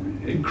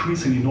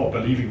increasingly not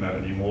believing that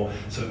anymore,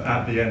 sort of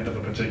at the end of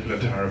a particular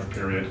tariff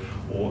period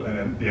or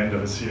at the end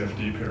of a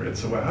CFD period.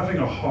 So we're having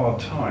a hard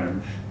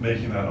time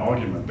making that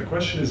argument. The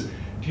question is,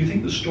 do you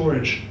think the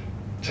storage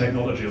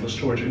technology or the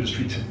storage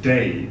industry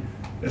today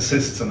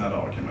assists in that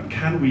argument?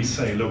 Can we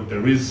say, look,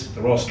 there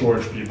are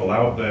storage people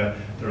out there,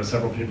 there are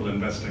several people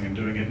investing in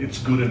doing it, it's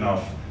good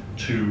enough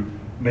to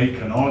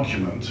make an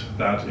argument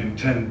that in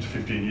 10 to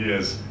 15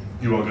 years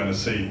you are going to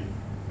see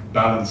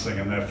balancing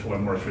and therefore a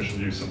more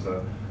efficient use of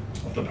the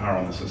power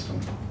on the system?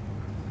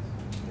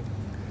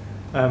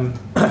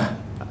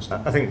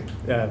 I think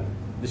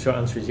the short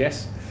answer is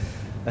yes.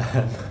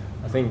 I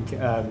think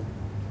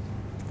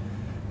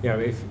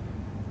if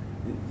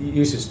the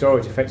use of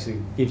storage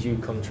effectively gives you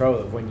control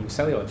of when you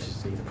sell your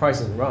electricity. If the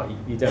price isn't right,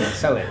 you don't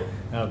sell it.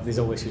 There's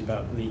all issues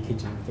about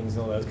leakage and things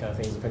and all those kind of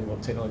things, depending on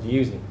what technology you're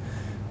using.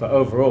 But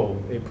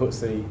overall, it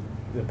puts the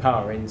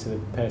power into the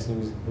person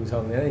who's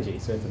holding the energy.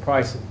 So if the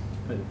price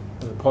at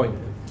the point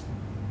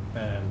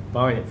of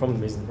buying it from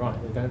them isn't right,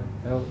 they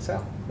don't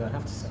sell. They don't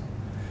have to sell.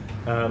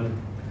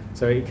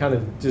 So it kind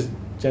of just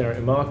generates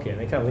a market,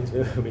 and it kind of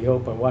links with your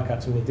point. Why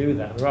can't somebody do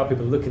that? And there are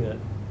people looking at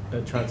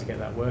trying to get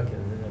that working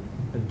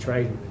and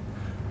trading.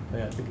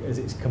 As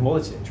it's a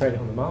commodity and trade it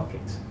on the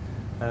markets.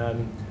 Of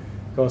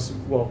course,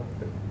 what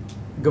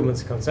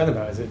governments are concerned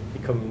about is it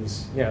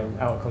becomes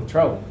out of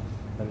control,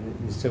 and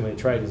there's too many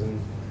traders, and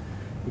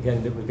you can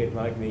end up with a bit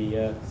like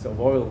the sort of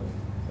oil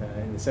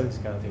in the 70s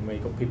kind of thing, where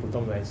you've got people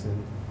dominating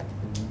and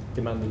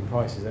demanding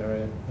prices that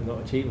are not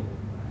achievable.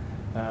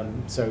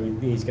 So we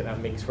need to get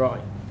that mix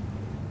right.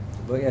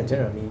 But yeah,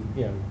 generally,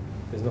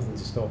 there's nothing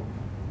to stop.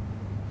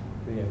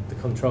 The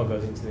control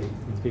goes into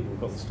people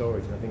who've got the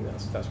storage, and I think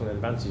that's one of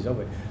the advantages of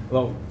it. A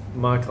lot of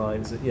my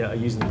clients are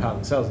using the power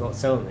themselves, not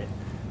selling it.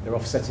 They're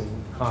offsetting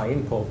high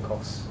import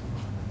costs.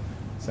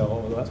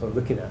 So that's what we're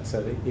looking at.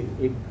 So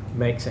it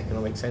makes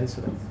economic sense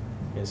for them.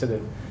 Instead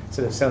of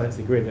selling it to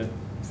the grid at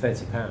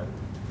 £30,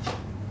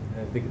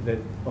 they're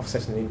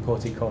offsetting the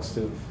imported cost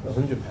of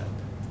 £100.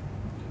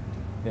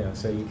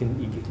 So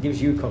it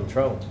gives you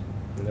control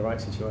in the right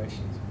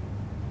situations.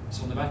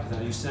 So on the back of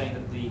that, are you saying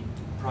that the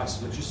price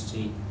of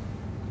electricity,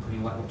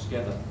 putting that all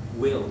together,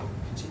 will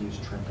continue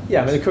to trend?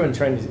 Yeah, I mean the current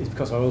trend is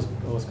because oil's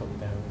gone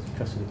down, it's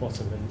because of the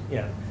bottom, and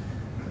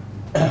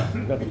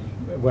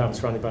well, I'm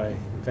surrounded by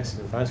investors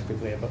and financial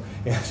people here, but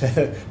I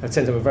tend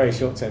to have a very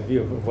short-term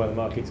view of where the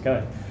market's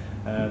going.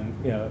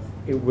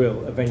 It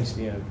will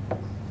eventually.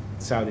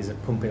 Saudis are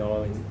pumping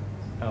oil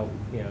out,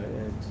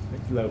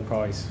 at low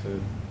price for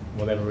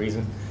whatever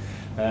reason.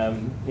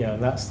 And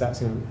that's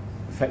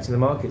affecting the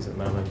markets at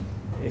the moment.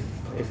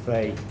 If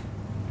they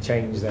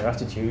change their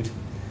attitude,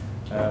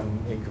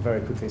 it could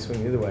very quickly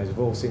swing the other way, as we've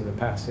all seen in the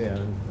past,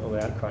 and all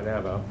the outcry now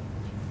about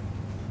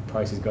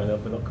prices going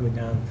up but not coming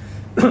down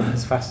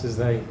as fast as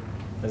it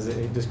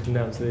just come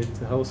down to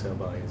the wholesale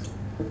buyers.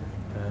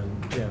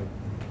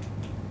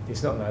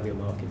 It's not an ideal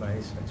market by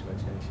any stretch of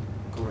imagination.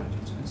 Correct.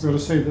 I've got to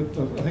say that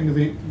I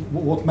think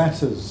what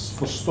matters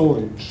for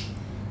storage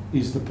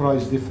is the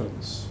price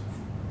difference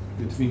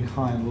between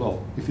high and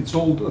low. If it's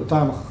all the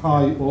time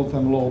high, all the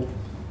time low,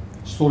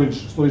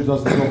 storage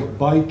does the job.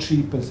 Buy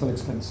cheap and sell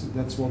expensive.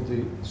 That's what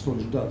the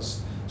storage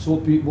does. So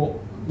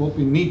what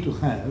we need to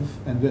have,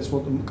 and that's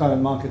what the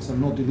current markets are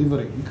not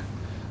delivering.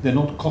 They're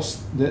not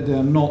cost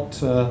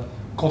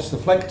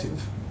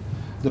effective.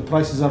 The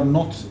prices are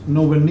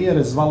nowhere near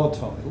as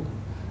volatile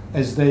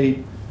as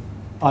they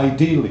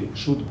ideally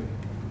should be.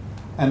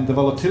 And the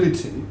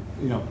volatility,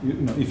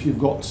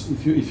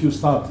 if you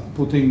start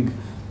putting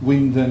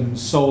wind and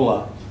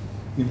solar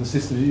in the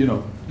system,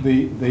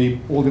 the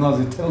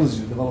organizer tells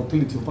you the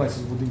volatility of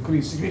prices would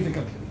increase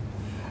significantly,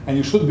 and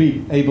you should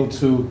be able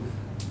to,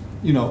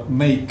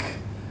 make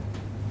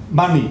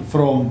money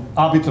from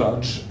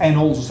arbitrage and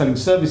also selling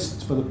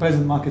services. But the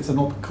present markets are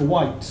not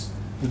quite.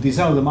 The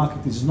design of the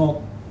market is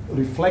not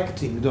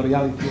reflecting the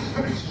reality of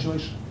the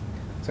situation.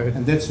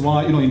 And that's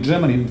why, in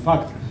Germany, in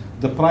fact,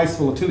 the price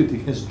volatility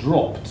has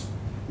dropped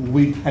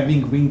with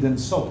having wind and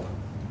solar.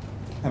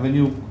 And when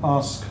you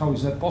ask how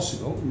is that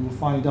possible, you will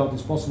find out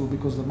it's possible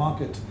because the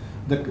market,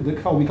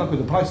 how we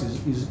calculate the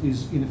prices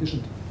is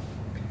inefficient.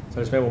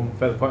 So just make one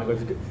further point.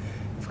 If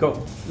you've got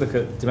look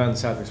at demand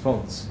side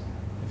response,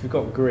 if you've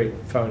got a grid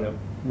throwing up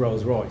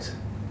Rolls-Royce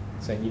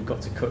saying you've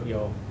got to cut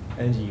your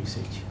energy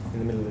usage in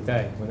the middle of the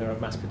day when they're at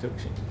mass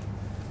production,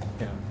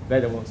 they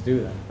don't want to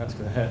do that. That's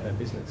going to hurt their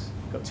business.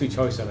 You've got two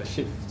choices: either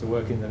shift to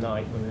work in the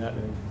night when they're not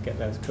going to get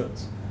those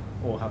cuts,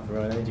 or have their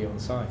own energy on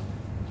site.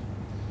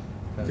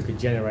 They could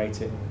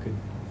generate it, and could,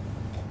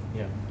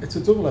 It's a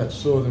double-edged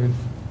sword. I mean,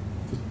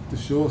 the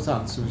short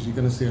answer is you're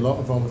going to see a lot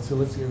of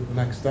volatility over the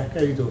next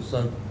decade or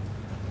so.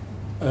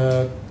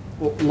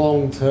 But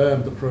long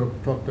term, the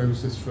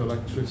prognosis for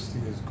electricity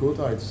is good,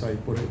 I'd say,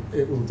 but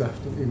it will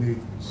definitely need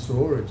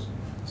storage.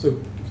 So if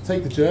you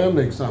take the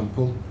German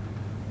example,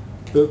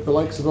 the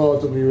likes of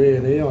RWE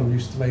and E.ON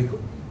used to make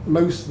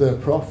most of their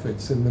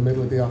profits in the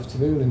middle of the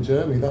afternoon in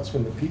Germany. That's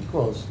when the peak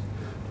was.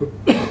 But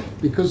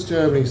because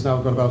Germany's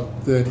now got about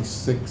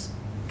 36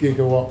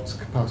 gigawatts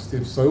capacity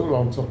of solar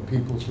on top of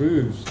people's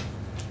roofs,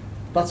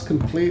 that's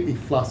completely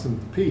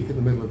flattened the peak in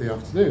the middle of the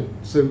afternoon.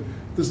 So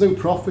there's no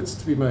profits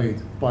to be made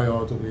by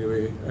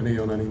RWE and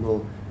E.ON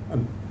anymore.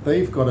 And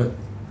they've got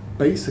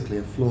basically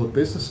a flawed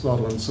business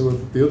model, and so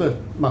have the other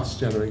mass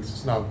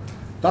generators now.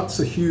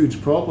 That's a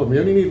huge problem. You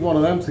only need one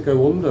of them to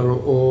go under,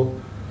 or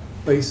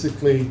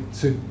basically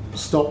to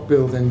stop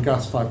building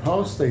gas-fired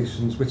power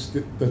stations, which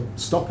they're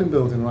stopping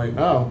building right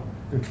now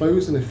and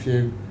closing a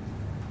few.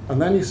 And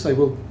then you say,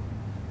 well,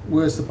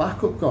 where's the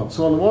backup gone?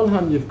 So on the one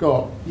hand, we've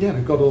got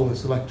all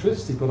this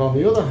electricity, but on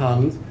the other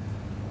hand,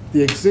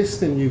 the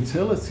existing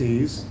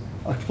utilities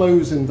are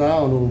closing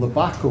down all the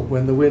backup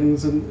when the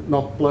wind's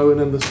not blowing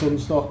and the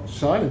sun's not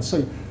shining.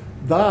 So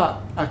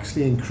that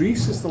actually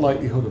increases the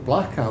likelihood of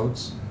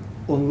blackouts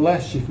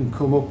unless you can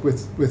come up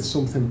with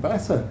something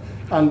better.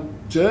 And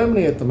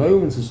Germany at the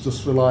moment is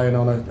just relying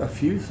on a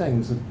few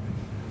things.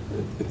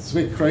 It's a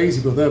bit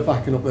crazy, but they're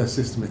backing up their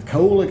system with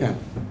coal again,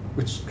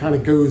 which kind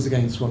of goes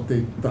against what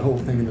the whole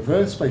thing in the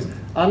first place,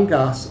 and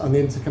gas and the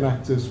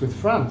interconnectors with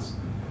France.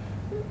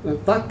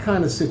 That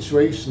kind of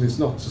situation is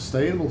not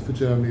sustainable for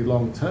Germany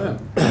long term.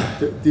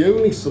 The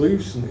only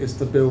solution is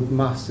to build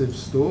massive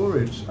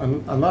storage,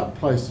 and that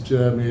applies to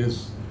Germany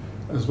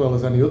as well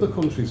as any other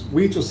countries.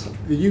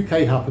 The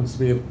UK happens to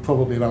be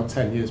probably about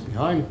 10 years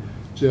behind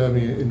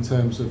Germany in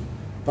terms of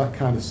that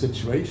kind of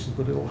situation,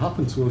 but it will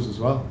happen to us as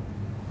well.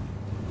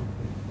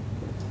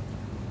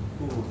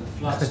 Oh, the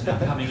floods now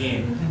coming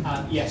in.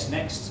 Yes,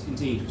 next,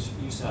 indeed,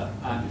 you, sir.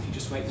 If you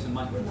just wait for the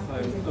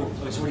microphone. Oh,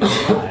 it's already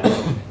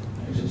there.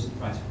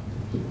 Right.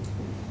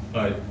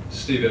 Hi,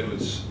 Steve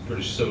Edwards,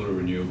 British Solar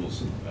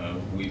Renewables.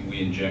 We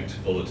inject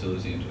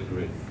volatility into the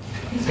grid.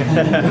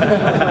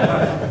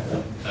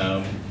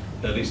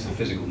 At least the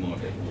physical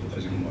market, or the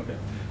physical market.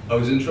 I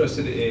was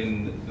interested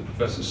in the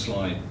professor's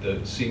slide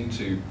that seemed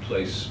to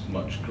place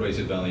much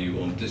greater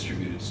value on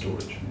distributed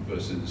storage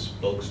versus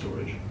bulk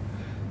storage.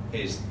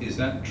 Is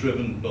that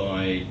driven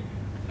by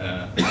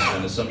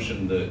an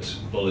assumption that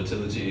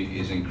volatility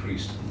is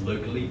increased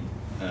locally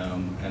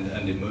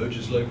and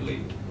emerges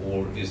locally,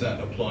 or is that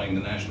applying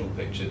the national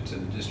picture to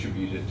the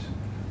distributed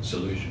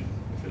solution,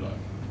 if you like?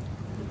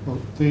 Well,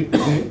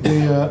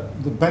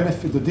 the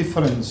benefit, the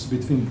difference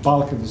between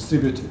bulk and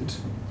distributed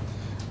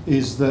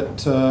is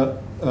that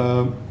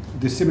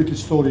distributed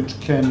storage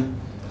can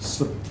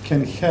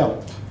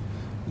help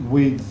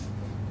with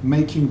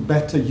making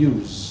better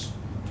use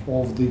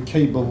of the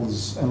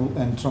cables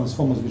and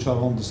transformers which are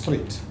on the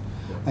street.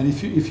 And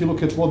if you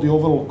look at what the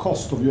overall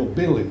cost of your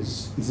bill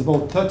is, it's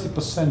about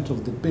 30%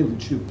 of the bill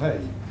which you pay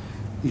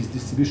is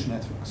distribution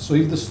networks. So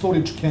if the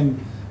storage can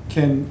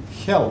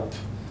help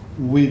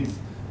with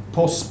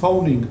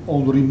postponing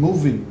or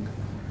removing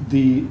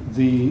the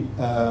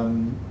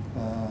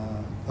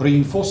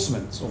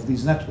reinforcements of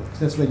these networks,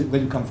 that's where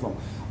you come from.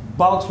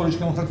 Bulk storage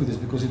cannot help with this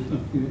because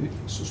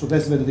so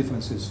that's where the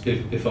difference is.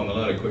 If I'm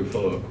allowed a quick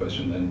follow-up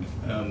question, then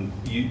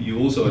you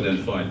also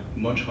identified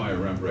much higher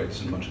ramp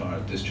rates and much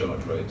higher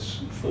discharge rates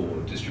for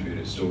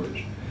distributed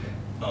storage.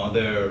 Are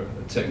there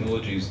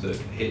technologies that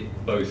hit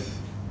both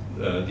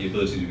the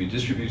ability to be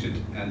distributed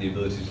and the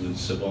ability to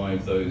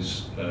survive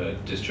those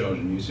discharge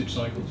and usage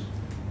cycles?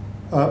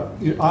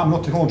 I'm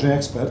not a technology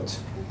expert.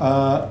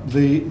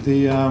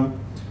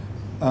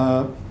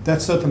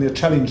 That's certainly a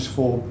challenge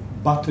for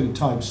battery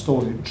type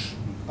storage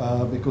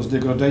because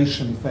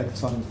degradation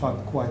effects are in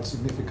fact quite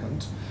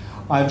significant.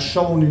 I've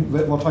shown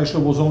what I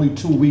showed was only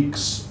 2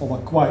 weeks of a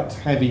quite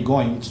heavy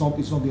going. It's not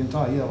the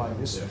entire year like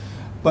this, yeah.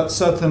 But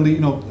certainly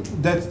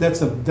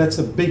that's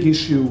a big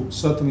issue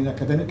certainly in the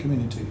academic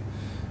community.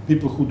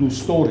 People who do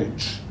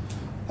storage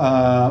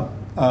are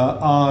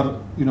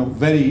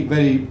very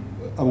very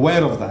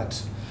aware of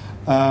that,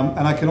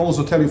 and I can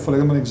also tell you, for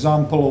an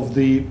example of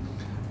the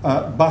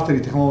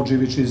battery technology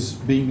which is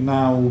being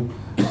now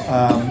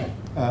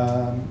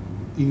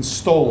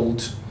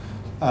installed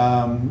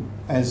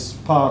as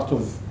part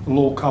of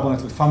low carbon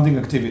funding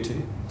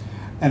activity.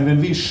 And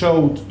when we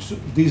showed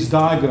these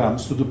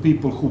diagrams to the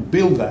people who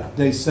build that,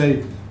 they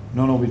say,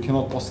 no, we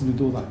cannot possibly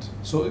do that.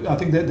 So I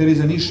think that there is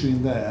an issue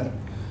in there.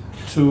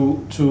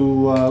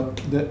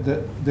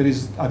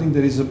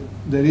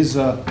 There is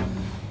a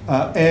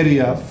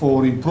area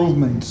for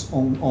improvement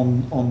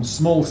on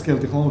small scale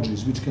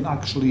technologies which can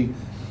actually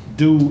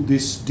do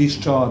this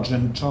discharge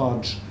and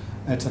charge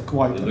at a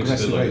quite aggressive rate. It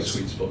looks a bit like a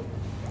sweet spot.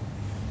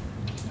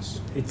 Yes.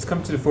 It's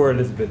come to the fore a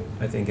little bit,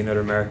 I think, in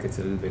other markets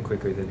a little bit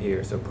quicker than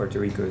here. So Puerto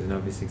Rico is an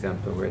obvious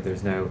example where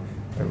there's now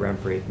a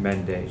ramp rate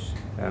mandate,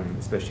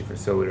 especially for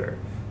solar.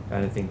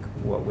 And I think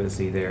what we'll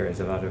see there is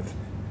a lot of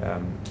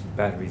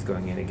batteries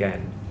going in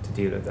again to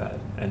deal with that.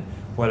 And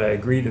while I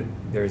agree that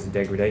there's a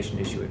degradation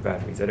issue with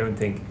batteries, I don't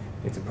think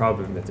it's a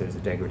problem that there's a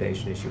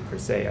degradation issue per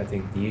se. I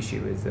think the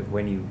issue is that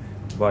when you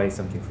buy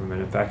something from a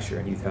manufacturer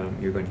and you tell him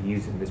you're going to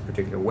use it in this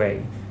particular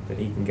way, that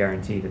he can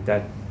guarantee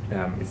that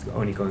is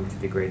only going to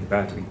degrade the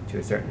battery to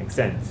a certain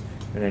extent,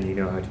 and then you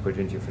know how to put it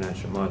into your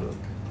financial model.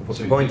 But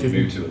So the you point think is,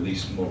 you move to a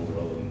lease model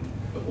rather than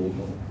a bought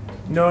model?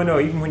 no,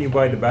 even when you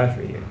buy the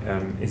battery,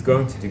 it's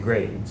going to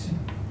degrade,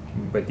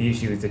 but the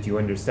issue is that you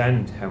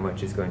understand how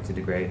much it's going to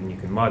degrade and you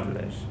can model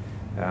it.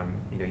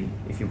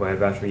 If you buy a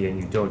battery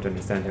and you don't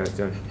understand how it's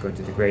going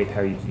to degrade,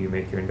 how do you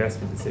make your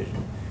investment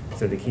decision?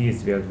 So the key is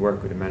to be able to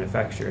work with a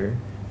manufacturer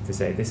to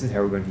say, this is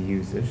how we're going to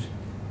use it.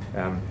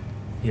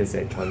 He'll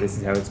say, well, this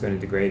is how it's going to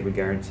degrade. We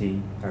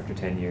guarantee after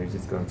 10 years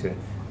it's going to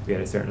be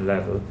at a certain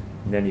level,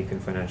 and then you can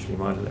financially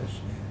model it.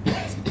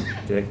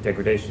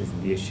 Degradation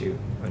isn't the issue.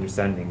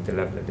 Understanding the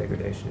level of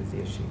degradation is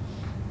the issue.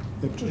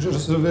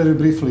 Just very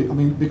briefly, I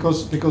mean,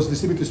 because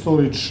distributed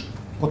storage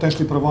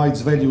potentially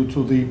provides value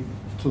to the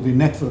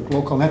network,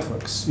 local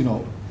networks,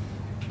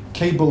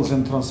 cables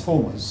and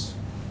transformers,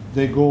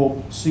 they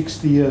go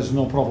 60 years,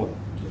 no problem.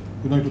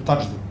 You don't need to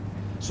touch them.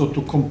 So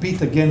to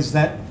compete against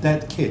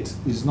that kit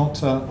is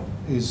not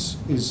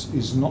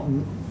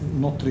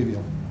not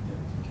trivial.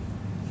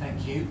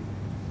 Thank you.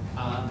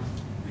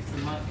 If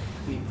the mic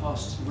be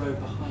passed to the row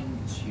behind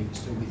you,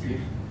 still with you,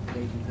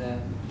 lady there,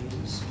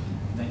 please.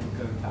 And then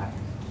we'll go back.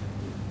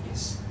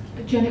 Yes.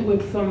 Janet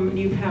Wood from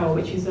New Power,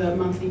 which is a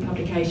monthly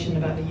publication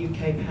about the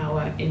UK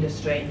power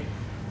industry.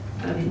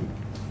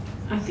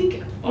 I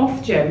think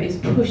Ofgem is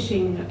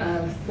pushing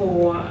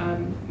for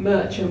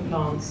merchant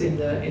plants in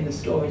the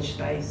storage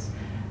space.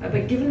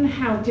 But given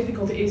how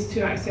difficult it is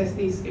to access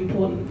these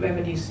important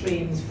revenue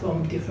streams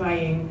from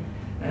defraying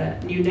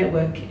new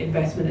network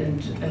investment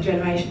and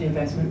generation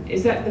investment,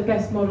 is that the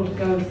best model to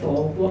go for?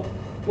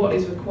 What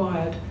is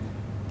required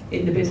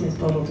in the business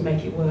model to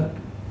make it work?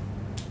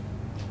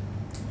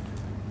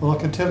 Well, I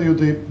can tell you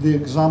the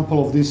example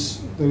of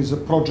this. There is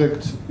a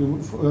project,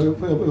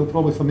 you're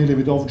probably familiar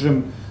with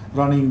Ofgem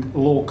running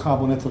low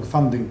carbon network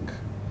funding.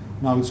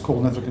 Now it's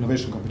called Network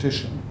Innovation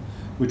Competition,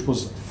 which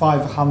was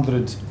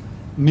 £500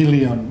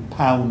 million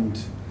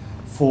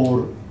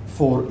for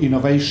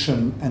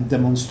innovation and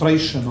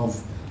demonstration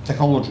of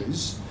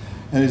technologies.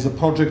 And it's a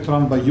project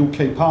run by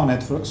UK Power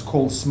Networks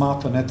called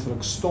Smarter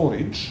Network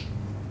Storage.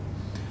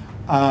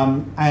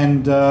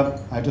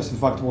 I just, in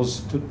fact,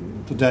 was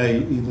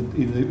today,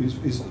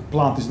 his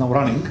plant is now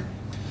running.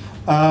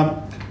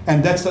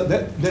 And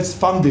that's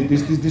funded,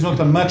 this is not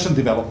a merchant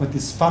development,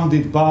 it's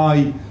funded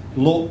by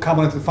low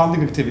carbon network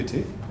funding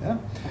activity. Yeah?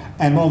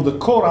 And one of the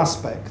core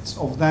aspects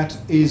of that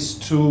is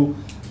to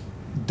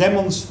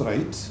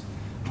demonstrate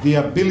the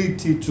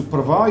ability to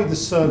provide the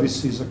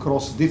services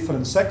across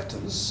different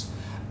sectors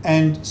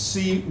and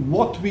see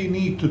what we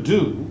need to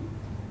do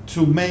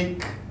to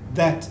make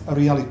that a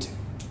reality.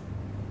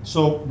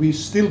 So we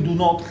still do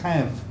not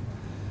have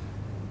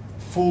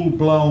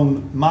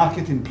full-blown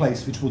market in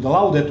place which would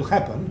allow that to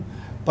happen,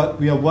 but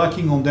we are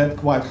working on that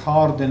quite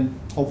hard, and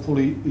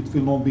hopefully it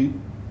will not be.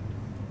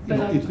 But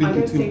I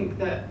don't think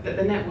that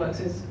the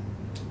networks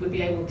would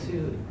be able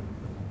to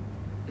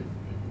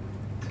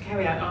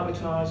carry out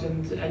arbitrage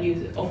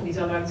and offer these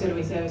other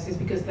ancillary services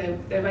because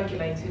they're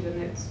regulated,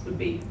 and it would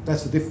be.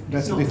 That's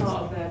not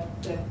part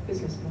of their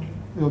business model.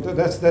 You know,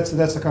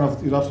 that's a kind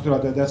of, you're absolutely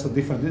right. That's a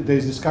different. There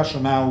is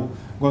discussion now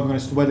going on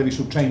as to whether we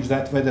should change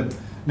that, whether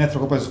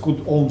network operators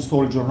could own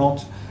storage or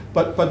not.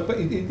 But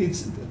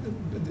it's,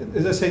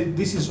 as I say,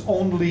 this is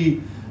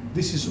only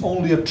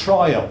a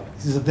trial.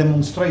 This is a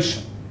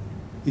demonstration.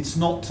 It's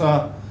not,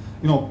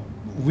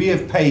 we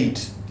have paid,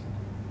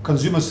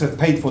 consumers have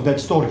paid for that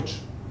storage.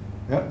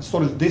 Yeah?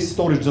 This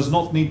storage does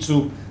not need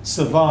to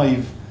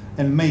survive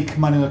and make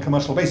money on a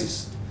commercial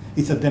basis.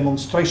 It's a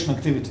demonstration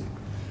activity.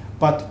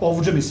 But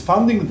Ofgem is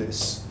funding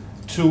this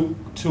to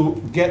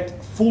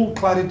get full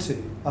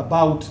clarity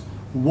about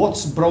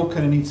what's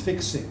broken and needs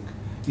fixing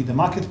in the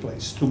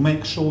marketplace, to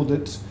make sure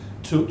that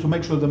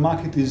the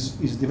market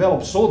is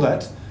developed so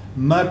that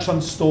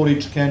merchant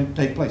storage can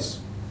take place.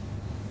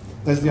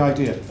 That's the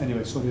idea.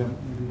 Anyway, so yeah.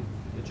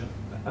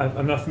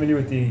 I'm not familiar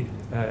with the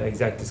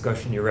exact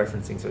discussion you're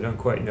referencing, so I don't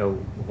quite know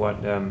what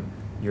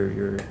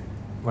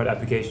what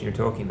application you're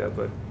talking about.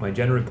 But my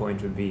general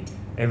point would be,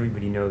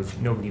 everybody knows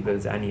nobody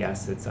builds any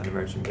assets on a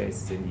merchant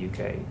basis in the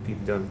UK.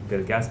 People don't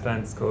build gas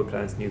plants, coal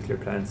plants, nuclear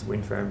plants,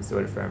 wind farms,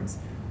 solar farms.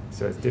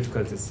 So it's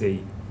difficult to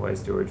see why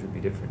storage would be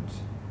different.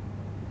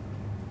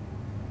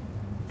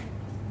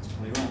 That's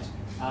probably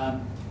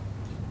right.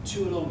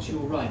 Two along to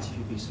your right, if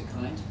you'd be so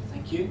kind.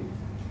 Thank you.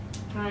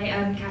 Hi,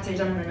 I'm Kat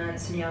O'Donovan and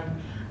Ernst &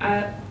 Young.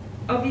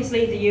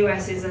 Obviously, the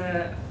US is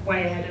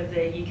way ahead of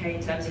the UK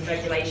in terms of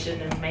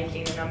regulation and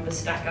making the numbers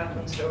stack up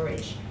on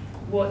storage.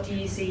 What do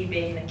you see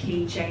being the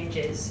key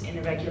changes in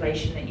the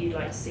regulation that you'd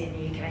like to see in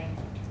the UK?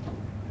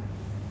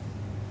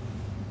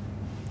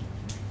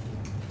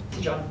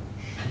 To John.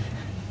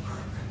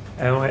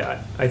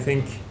 I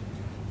think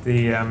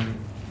the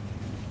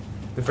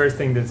first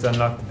thing that's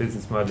unlocked the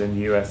business model in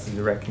the US is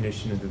the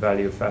recognition of the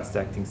value of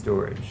fast-acting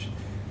storage.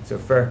 So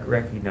FERC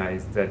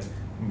recognised that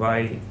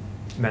by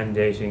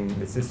mandating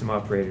the system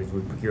operators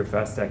would procure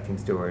fast-acting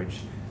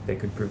storage, they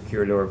could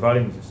procure lower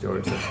volumes of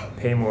storage, so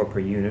pay more per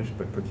unit,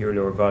 but procure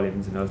lower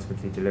volumes and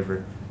ultimately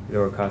deliver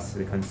lower costs to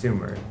the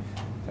consumer.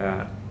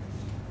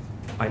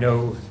 I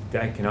know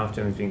DEC and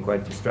Ofgem has been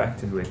quite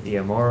distracted with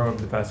EMR over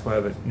the past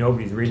while, but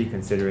nobody's really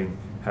considering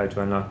how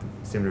to unlock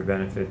similar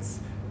benefits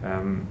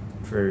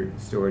for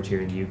storage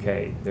here in the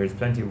UK. There's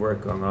plenty of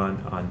work going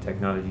on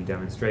technology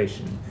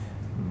demonstration,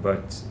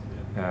 but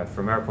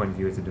from our point of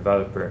view as a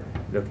developer,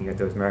 looking at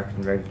those market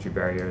and regulatory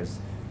barriers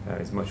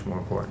is much more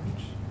important.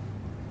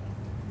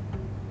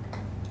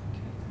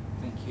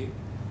 Thank you.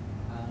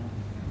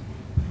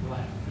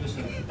 Right, first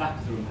at the back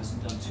of the room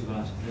hasn't done too well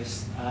out of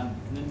this. And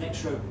the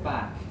next row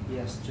back,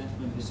 yes,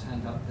 gentleman with his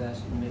hand up there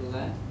in the middle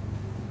there.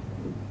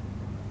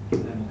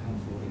 And then we'll come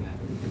forward again.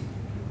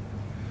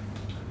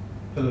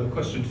 Hello,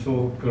 question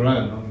for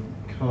Goran. I'm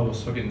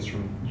Carlos Huggins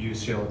from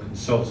UCL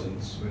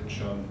Consultants,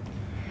 which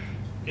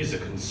is a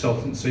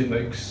consultancy,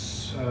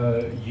 makes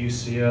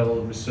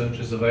UCL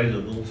researchers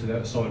available to the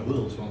outside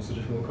world to answer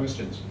difficult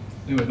questions.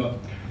 Anyway, but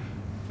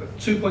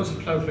 2 points of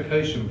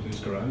clarification, please,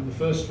 Goran. The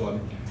first one,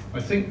 I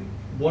think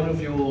one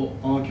of your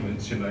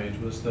arguments you made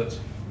was that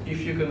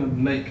if you're going to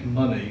make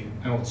money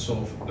out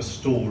of a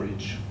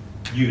storage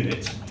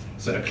unit,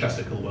 say a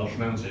classical Welsh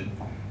mountain,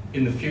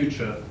 in the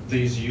future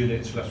these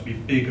units will have to be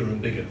bigger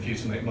and bigger for you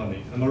to make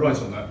money. Am I right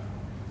on that?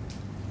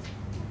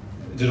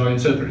 Did I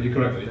interpret you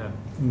correctly?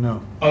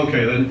 No.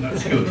 Okay, then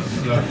that's good.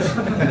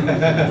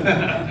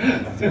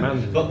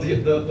 But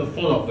the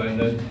follow-up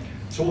then,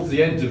 towards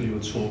the end of your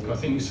talk, I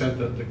think you said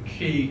that the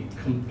key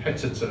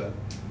competitor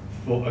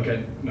for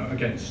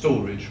against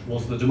storage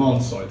was the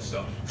demand side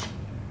stuff.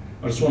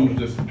 I just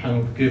wondered if the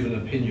panel could give an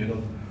opinion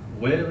on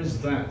where is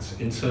that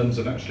in terms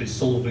of actually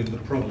solving the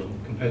problem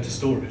compared to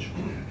storage?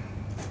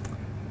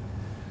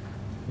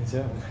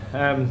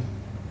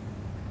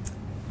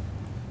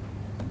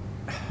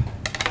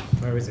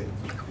 Where is it?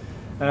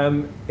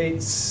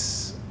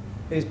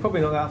 It's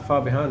probably not that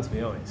far behind, to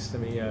be honest. I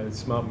mean,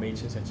 smart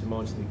meters, etc.,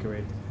 monitor the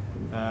grid,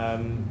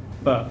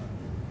 but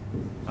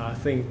I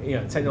think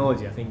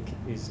technology. I think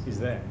is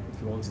there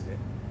if you wanted it,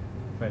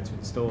 prepared to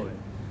install it.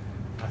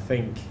 I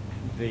think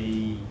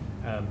the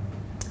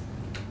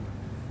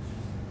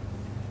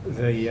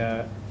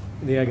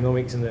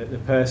ergonomics and the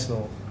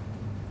personal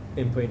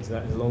input into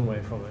that is a long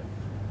way from it.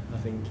 I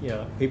think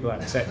people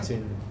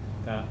accepting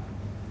that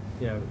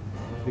they're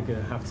going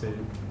to have to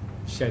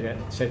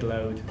shed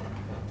load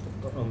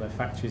on their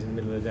factories in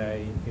the middle of the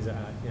day is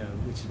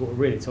which is what we're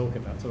really talking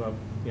about. To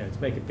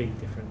make a big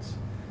difference.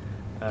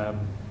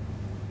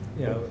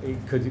 It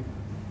could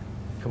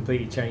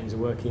completely change the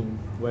way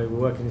we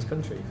work in this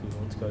country if you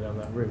want to go down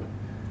that route.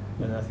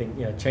 And I think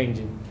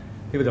changing,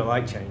 people don't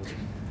like change,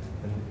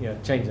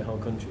 and changing the whole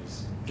country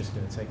is just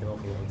going to take an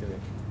awful lot of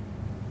doing.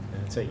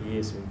 It'll take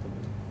years to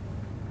implement.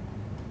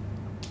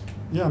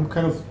 Yeah, I'm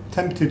kind of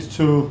tempted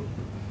to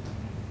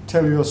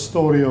tell you a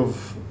story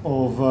of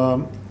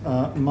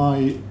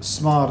my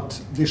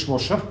smart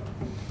dishwasher.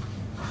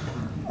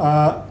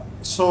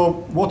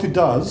 So what it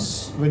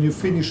does, when you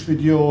finish with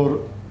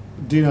your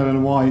dinner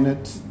and wine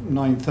at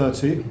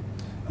 9:30,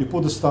 you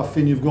put the stuff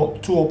in, you've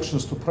got two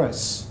options to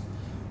press.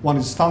 One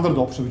is standard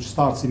option, which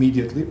starts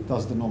immediately,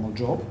 does the normal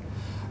job.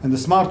 And the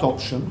smart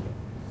option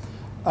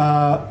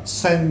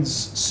sends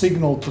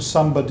signal to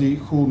somebody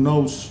who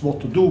knows what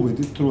to do with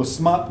it through a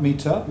smart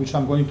meter, which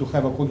I'm going to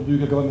have according to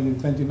the UK government in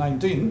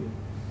 2019.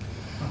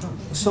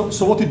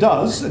 So what it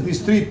does,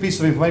 these three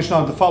pieces of information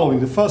are the following.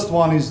 The first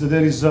one is that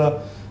there is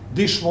a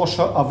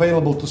dishwasher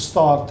available to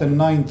start at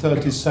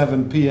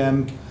 9:37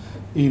 p.m.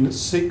 in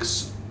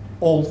 6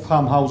 Old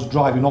Farmhouse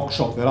Drive in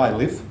Oxshott, where I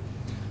live.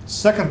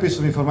 Second piece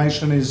of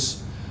information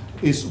is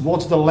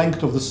what's the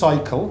length of the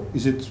cycle?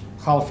 Is it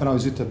half an hour?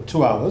 Is it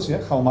 2 hours?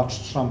 Yeah, how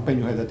much champagne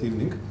you had that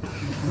evening?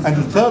 And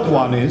the third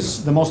one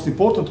is, the most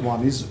important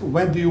one is,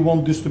 when do you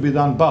want this to be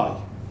done by?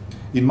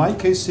 In my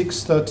case,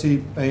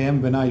 6:30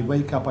 a.m. when I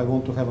wake up, I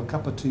want to have a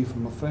cup of tea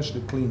from a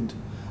freshly cleaned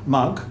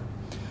mug.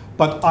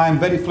 But I'm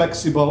very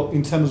flexible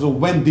in terms of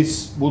when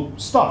this would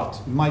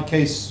start. In my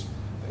case,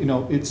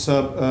 it's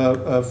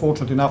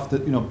fortunate enough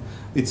that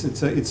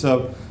it's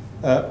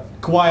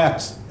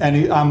quiet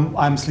and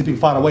I'm sleeping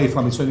far away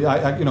from it, so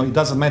it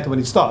doesn't matter when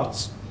it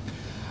starts.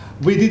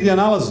 We did the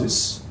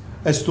analysis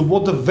as to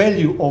what the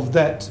value of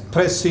that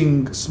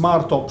pressing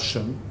smart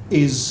option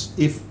is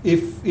if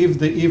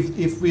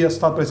we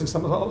start pressing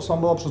some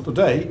options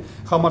today,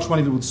 how much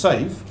money we would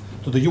save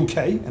to the UK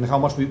and how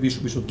much we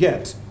should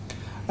get,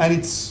 and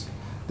it's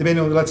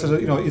let's say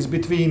it's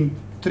between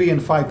 £3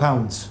 and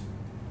 £5,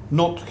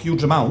 not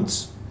huge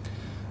amounts,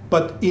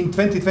 but in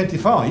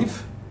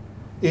 2025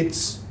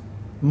 it's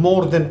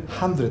more than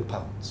 £100.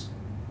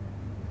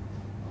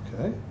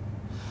 Okay,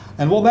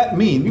 and what that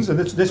means, and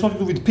that's not to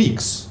do with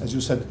peaks, as you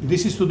said.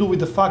 This is to do with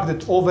the fact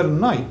that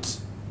overnight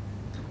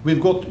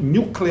we've got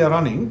nuclear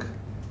running,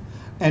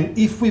 and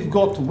if we've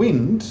got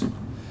wind,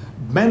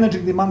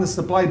 managing demand and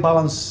supply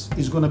balance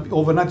is going to be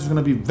overnight is going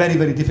to be very,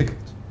 very difficult.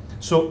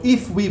 So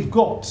if we've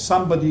got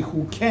somebody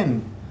who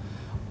can,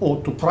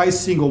 or to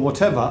pricing or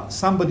whatever,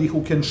 somebody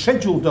who can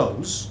schedule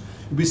those,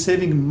 you'll be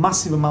saving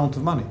massive amount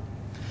of money.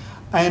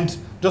 And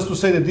just to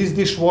say that this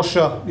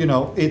dishwasher,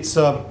 it's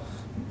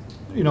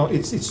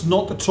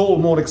not at all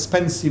more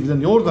expensive than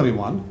the ordinary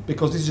one,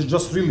 because this is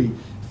just really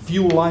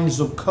few lines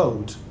of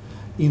code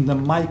in the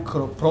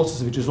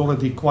microprocessor, which is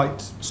already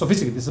quite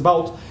sophisticated.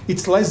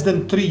 It's less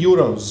than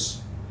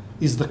 €3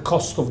 is the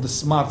cost of the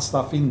smart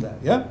stuff in there,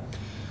 yeah?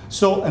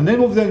 So, and then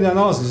what the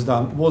analysis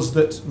done was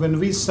that when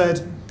we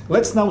said,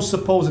 let's now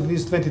suppose it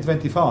is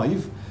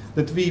 2025,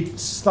 that we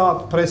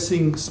start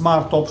pressing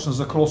smart options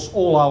across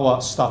all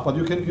our stuff, but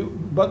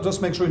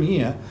just make sure in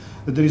here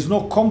that there is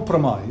no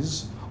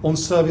compromise on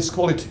service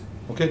quality,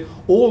 okay?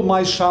 All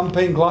my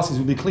champagne glasses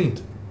will be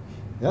cleaned,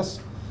 yes?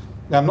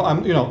 And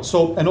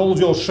all of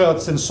your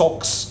shirts and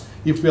socks,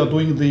 if we are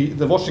doing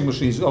the washing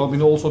machines, have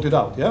been all sorted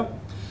out, yeah?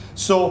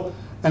 So,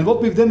 and what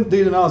we've then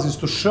did analysis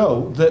to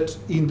show that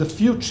in the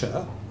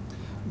future,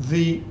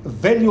 the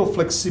value of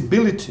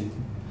flexibility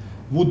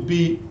would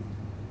be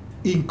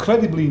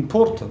incredibly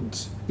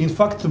important. In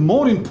fact,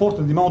 more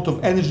important the amount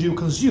of energy you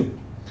consume.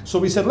 So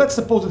we said, let's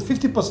suppose that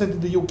 50% in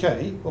the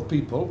UK of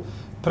people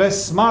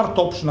press smart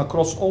option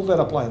across all their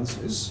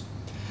appliances,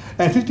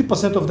 and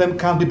 50% of them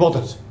can't be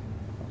bothered.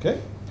 Okay?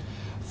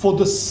 For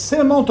the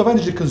same amount of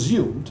energy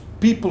consumed,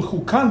 people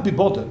who can't be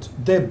bothered,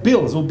 their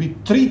bills will be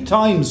 3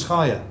 times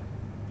higher.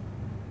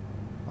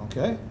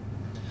 Okay?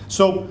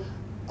 So,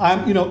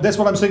 that's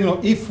what I'm saying.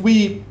 If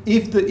we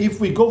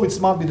go with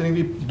smart metering,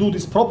 we do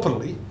this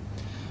properly,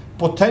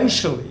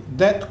 potentially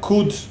that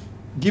could,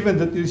 given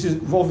that this is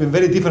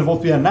very different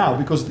what we are now,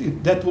 because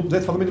that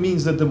fundamentally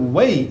means that the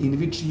way in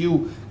which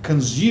you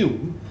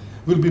consume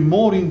will be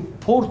more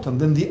important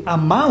than the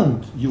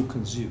amount you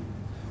consume.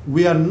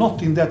 We are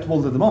not in that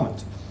world at the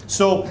moment.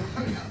 So,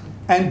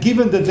 and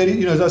given that there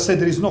is, as I said,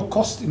 there is no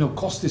cost.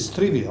 Cost is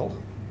trivial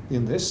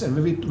in this. And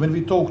when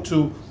we talk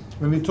to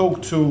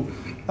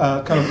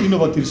kind of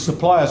innovative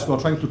suppliers who are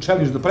trying to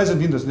challenge the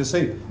present industry, they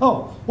say,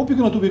 "Oh, what we're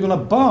going to do? We're going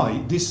to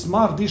buy this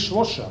smart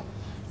dishwasher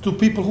to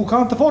people who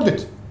can't afford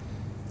it,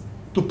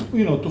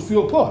 to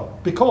fuel poor,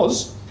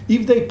 because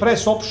if they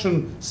press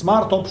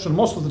smart option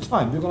most of the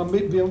time, we're going to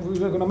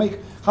make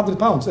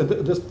 £100, and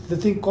the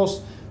thing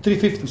costs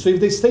 £350. So if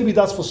they stay with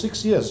us for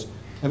 6 years,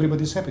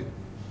 everybody's happy.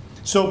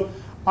 So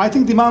I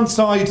think demand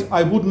side,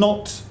 I would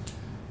not.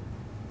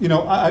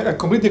 I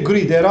completely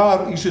agree. There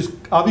are issues.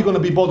 Are we going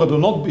to be bothered or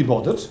not be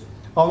bothered?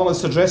 I'm going to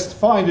suggest,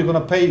 fine, we're going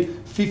to pay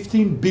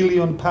 £15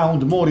 billion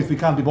more if we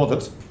can't be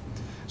bothered.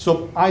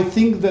 So I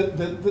think that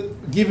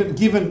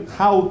given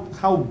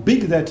how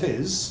big that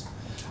is,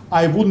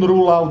 I wouldn't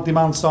rule out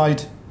demand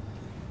side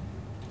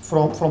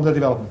from the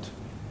development.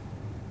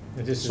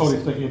 Sorry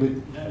for taking a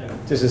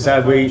bit. Just as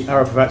Arup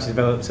have actually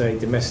developed a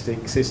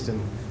domestic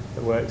system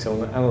that works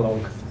on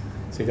analog,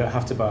 so you don't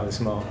have to buy the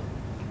smart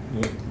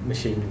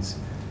machines.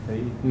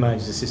 It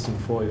manages the system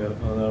for you on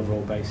an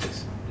overall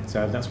basis.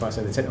 So that's why I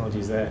say the technology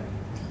is there.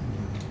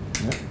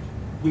 Yeah.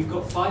 We've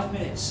got 5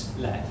 minutes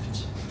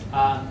left,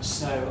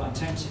 so I'm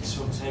tempted to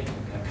sort of take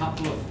a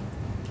couple of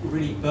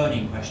really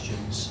burning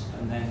questions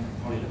and then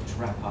probably look to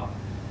wrap up.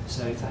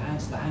 So if the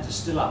hands are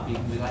still up,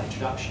 even with that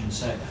introduction.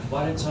 So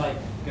why don't I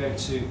go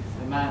to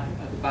the man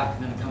at the back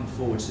and then come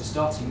forward. So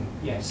starting,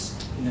 yes,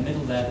 in the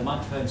middle there, the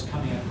microphone's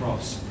coming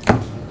across.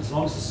 As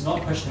long as it's not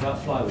a question about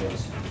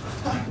flywheels.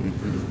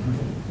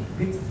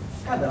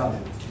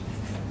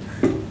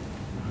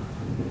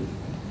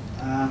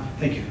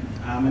 Thank you.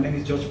 My name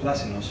is George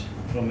Plasinos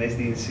from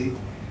SDNC,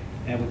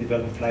 and we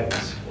develop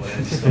flywheels for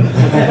energy storage.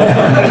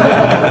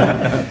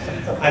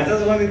 I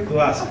just wanted to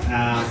ask,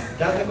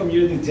 does the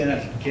community in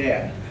general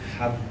care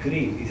have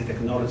grid is a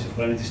technology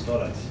for energy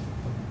storage?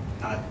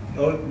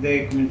 Or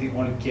the community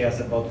only cares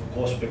about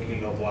cost per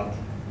kilowatt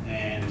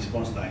and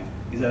response time?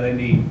 Does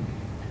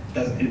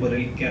anybody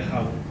really care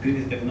how grid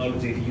is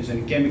technology, if you use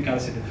any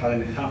chemicals, if it has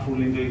any harmful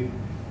into it?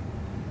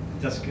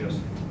 Just curious.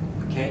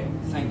 Okay,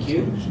 thank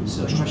you.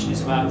 So the question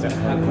is about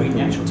how green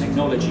the actual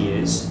technology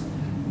is.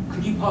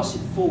 Could you pass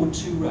it forward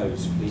 2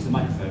 rows, please? The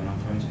microphone I'm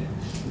throwing to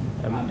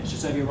it. It's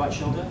just over your right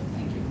shoulder.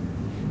 Thank you.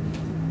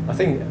 I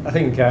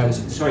think.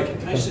 Sorry,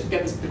 can I just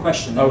get the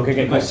question? Oh, okay,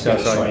 get the question.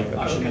 Sorry.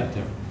 I should get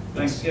there.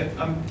 Thanks. Yeah,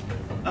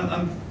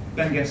 I'm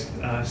Ben Guest,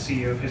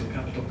 CEO of Hazel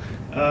Capital.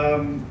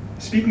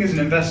 Speaking as an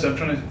investor, I'm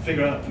trying to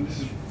figure out, and this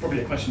is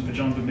probably a question for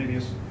John, but maybe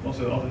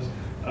also others.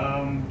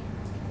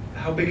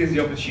 How big is the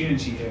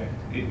opportunity here?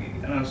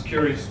 And I was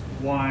curious,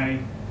 why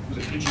was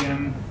it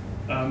PGM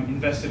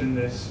invested in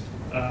this?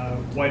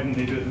 Why didn't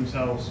they do it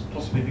themselves?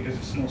 Possibly because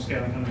it's small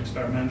scale and kind of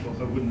experimental,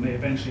 but wouldn't they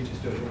eventually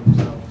just do it all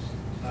themselves?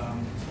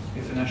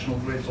 If the national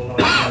grids or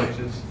large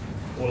generators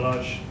or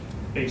large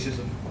bases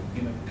of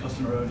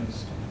customer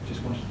owners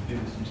just wanted to do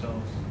this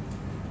themselves.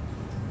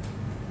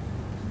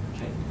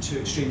 Okay, 2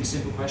 extremely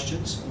simple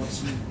questions. I want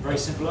some very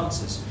simple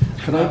answers.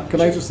 Can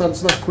I just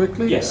answer that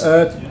quickly? Yes.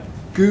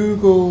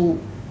 Google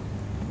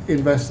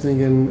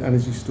investing in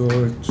energy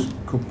storage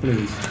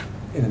companies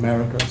in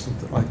America or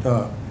something like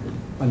that,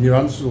 and your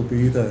answer will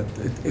be that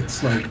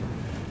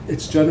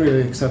it's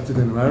generally accepted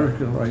in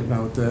America right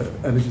now that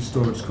energy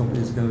storage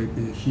companies are going to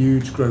be a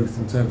huge growth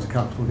in terms of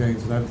capital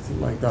gains and everything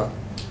like that.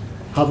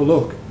 Have a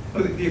look.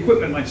 Well, the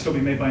equipment might still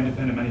be made by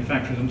independent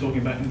manufacturers. I'm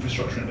talking about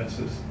infrastructure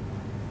investors.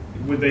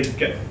 Would they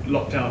get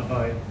locked out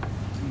by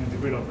the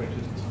grid operators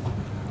and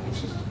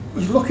so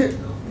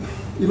on?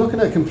 You're looking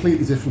at a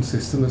completely different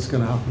system that's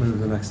going to happen over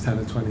the next 10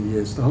 or 20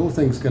 years. The whole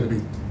thing's going to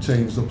be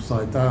changed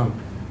upside down.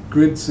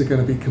 Grids are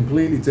going to be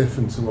completely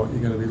different to what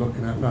you're going to be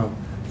looking at now.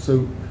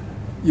 So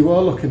you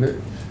are looking at,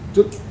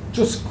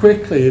 just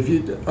quickly,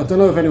 I don't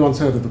know if anyone's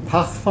heard of the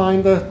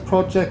Pathfinder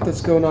project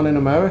that's going on in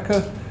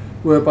America,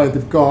 whereby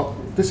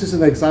this is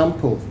an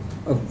example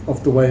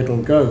of the way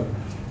it'll go.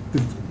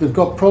 They've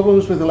got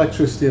problems with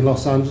electricity in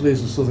Los Angeles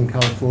and Southern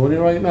California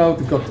right now. I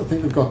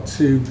think they've got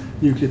 2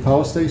 nuclear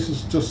power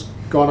stations just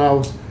gone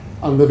out,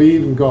 and they've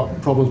even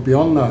got problems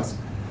beyond that.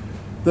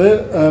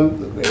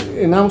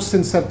 Announced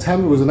in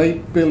September was an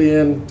 $8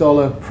 billion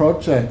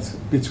project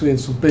between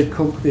some big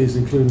companies,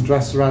 including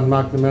Dresser and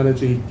Magnum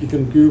Energy. You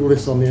can Google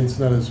this on the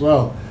internet as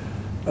well.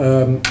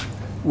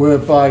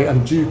 Whereby,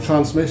 and Duke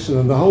Transmission,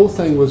 and the whole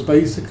thing was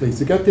basically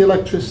to get the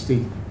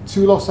electricity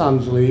to Los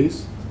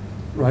Angeles,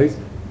 right?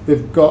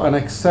 They've got an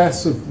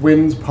excess of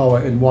wind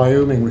power in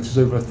Wyoming, which is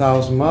over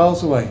 1,000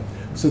 miles away.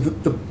 So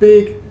the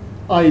big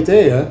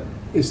idea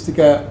is to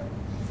get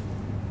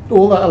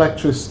all that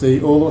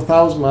electricity, all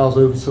 1,000 miles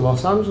over to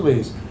Los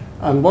Angeles.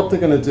 And what they're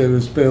going to do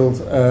is build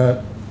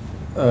a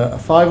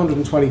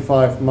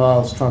 525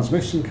 miles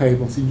transmission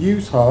cable to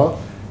Utah.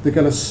 They're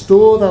going to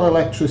store that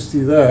electricity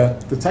there.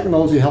 The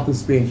technology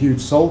happens to be in huge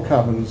salt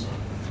caverns,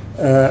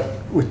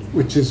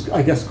 which is,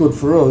 I guess, good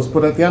for us.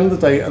 But at the end of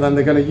the day, and then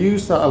they're going to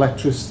use that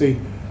electricity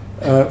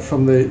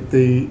from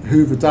the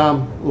Hoover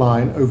Dam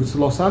line over to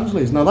Los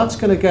Angeles. Now that's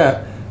going to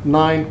get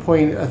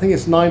 9.1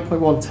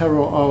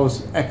 terawatt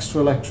hours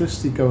extra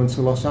electricity going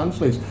to Los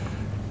Angeles.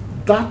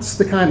 That's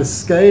the kind of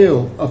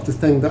scale of the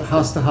thing that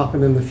has to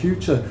happen in the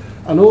future.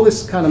 And all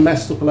this kind of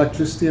messed up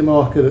electricity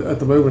market at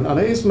the moment, and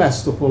it is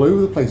messed up all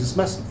over the place. It's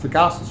messed up for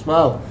gas as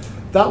well.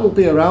 That will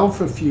be around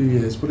for a few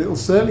years, but it'll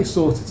certainly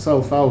sort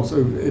itself out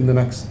in the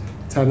next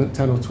 10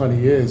 or 20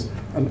 years.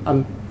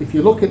 And if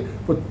you look at,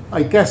 but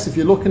I guess if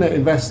you're looking at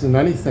investing in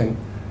anything,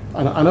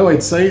 and I know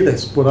I'd say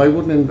this, but I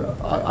wouldn't.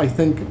 I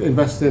think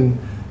investing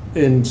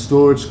in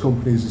storage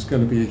companies is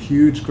going to be a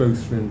huge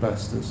growth for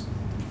investors.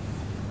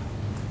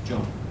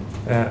 John.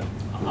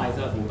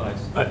 Either or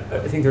both.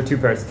 I think there are two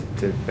parts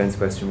to Ben's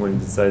question. One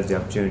is the size of the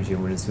opportunity,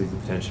 and one is who's the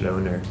potential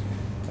owner.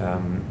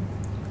 On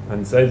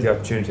the size of the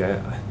opportunity,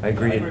 I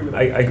agree.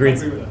 I agree.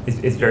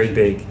 It's very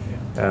big.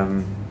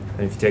 And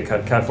if you take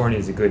California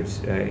is a good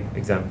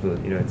example.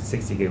 You know, it's a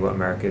 60 gigawatt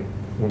market,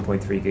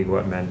 1.3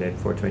 gigawatt mandate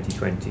for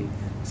 2020.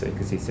 So you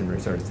can see similar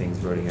sort of things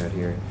rolling out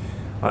here.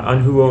 On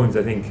who owns,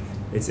 I think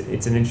it's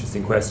an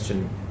interesting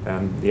question.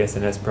 The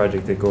SNS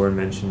project that Goran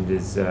mentioned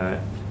is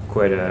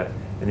quite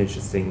an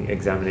interesting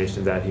examination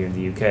of that here in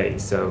the UK.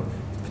 So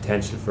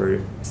potential for,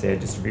 say, a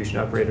distribution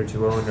operator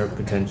to own, or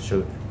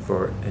potential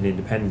for an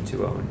independent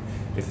to own.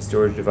 If a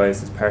storage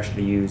device is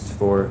partially used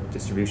for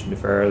distribution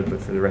deferral, but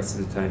for the rest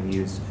of the time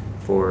used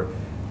for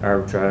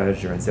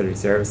arbitrage or ancillary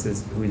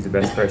services, who is the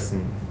best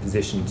person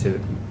positioned to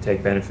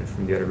take benefit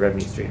from the other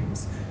revenue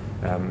streams?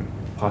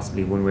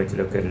 Possibly one way to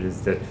look at it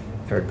is that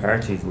third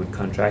parties would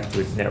contract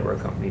with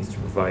network companies to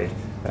provide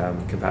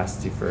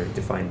capacity for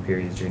defined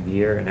periods during the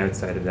year, and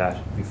outside of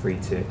that be free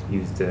to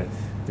use the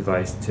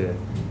device to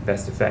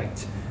best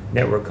effect.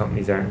 Network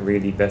companies aren't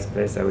really best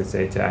placed, I would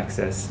say, to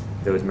access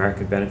those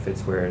market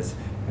benefits, whereas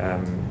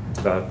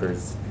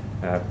developers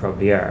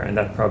probably are, and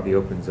that probably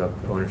opens up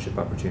ownership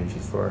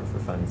opportunities for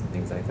funds and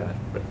things like that.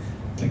 But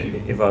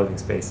evolving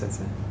space, that's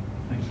it.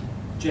 Thanks.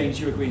 James,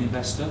 you're a green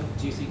investor.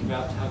 Do you think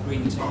about how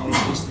green the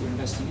technology is that you're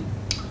investing in?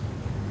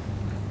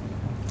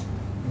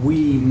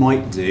 We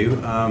might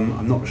do.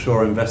 I'm not sure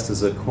our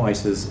investors are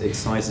quite as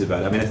excited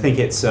about it. I mean, I think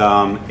it's you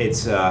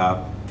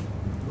know,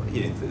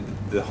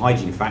 the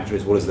hygiene factor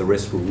is what is the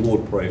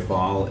risk-reward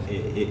profile.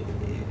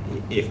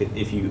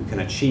 If you can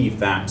achieve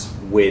that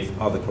with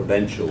other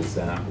credentials,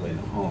 then that will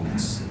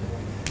enhance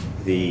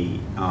the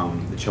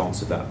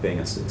chance of that being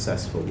a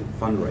successful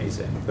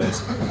fundraising.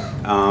 But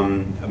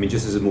I mean,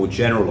 just as a more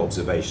general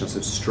observation, I'm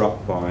sort of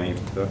struck by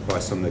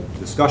some of the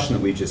discussion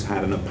that we've just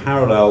had, and a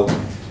parallel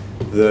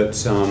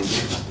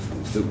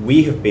that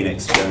we have been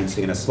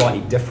experiencing in a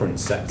slightly different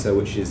sector,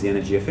 which is the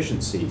energy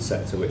efficiency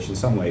sector, which in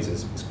some ways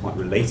is quite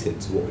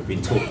related to what we've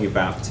been talking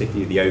about,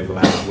 particularly the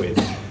overlap with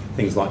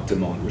things like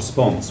demand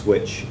response,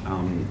 which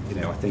you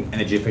know, I think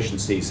energy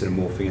efficiency is sort of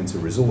morphing into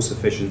resource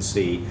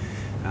efficiency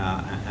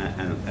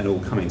and all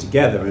coming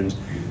together. And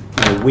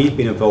you know, we've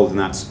been involved in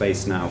that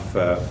space now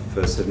for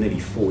sort of nearly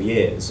 4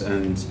 years.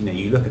 And you know,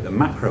 you look at the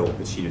macro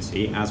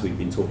opportunity, as we've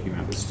been talking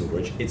about with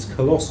storage, it's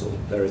colossal.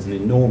 There is an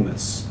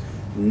enormous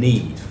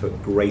need for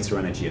greater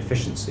energy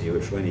efficiency,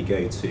 which will only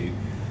go to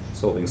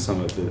solving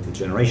some of the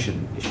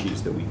generation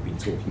issues that we've been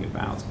talking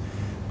about.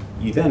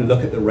 You then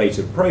look at the rate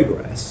of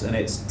progress, and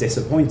it's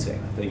disappointing,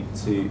 I think,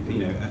 to, you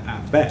know,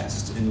 at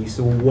best. And you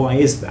say, well, why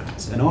is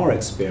that? And our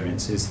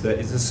experience is that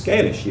it's a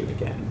scale issue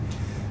again.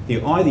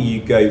 You know, either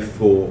you go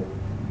for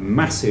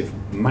massive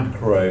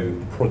macro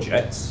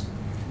projects,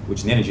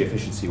 which in the energy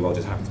efficiency world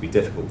just happen to be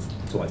difficult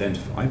to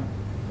identify.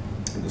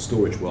 In the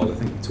storage world, I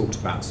think we talked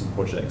about some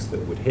projects that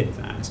would hit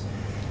that.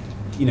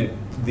 You know,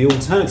 the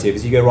alternative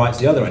is you go right to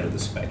the other end of the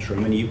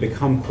spectrum, and you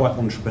become quite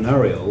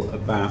entrepreneurial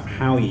about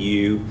how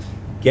you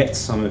get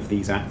some of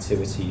these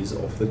activities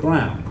off the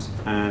ground.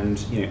 And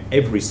you know,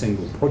 every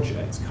single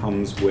project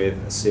comes with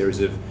a series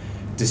of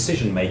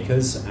decision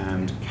makers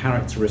and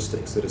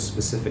characteristics that are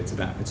specific to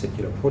that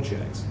particular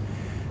project.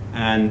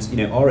 And you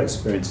know, our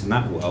experience in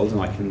that world, and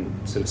I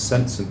can sort of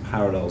sense some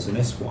parallels in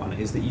this one,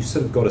 is that you've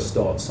sort of got to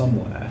start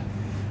somewhere.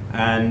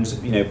 And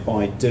you know,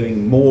 by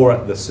doing more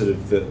at the sort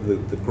of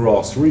the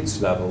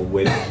grassroots level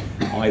with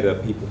either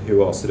people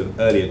who are sort of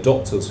early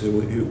adopters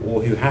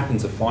who happen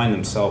to find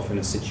themselves in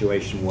a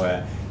situation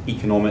where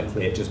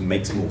economically it just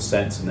makes more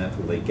sense, and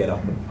therefore they get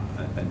up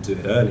and do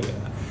it earlier.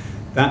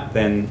 That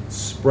then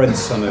spreads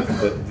some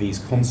of these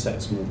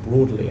concepts more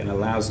broadly and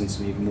allows them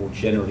to be more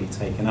generally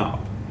taken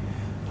up.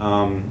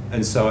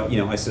 And so,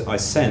 I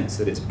sense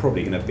that it's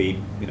probably going to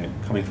be,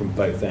 coming from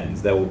both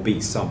ends. There will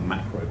be some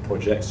macro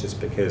projects just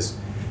because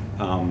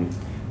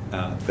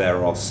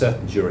there are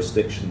certain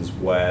jurisdictions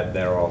where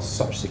there are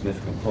such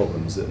significant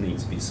problems that need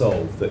to be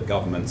solved that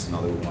governments and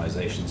other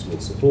organisations will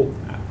support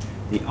that.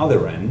 The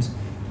other end,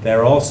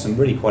 there are some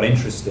really quite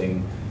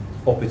interesting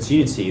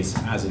opportunities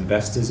as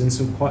investors in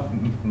some quite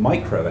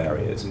micro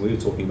areas, and we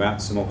were talking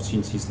about some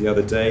opportunities the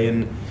other day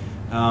in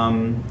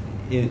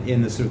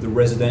the sort of the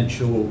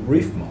residential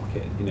roof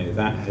market.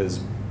 That has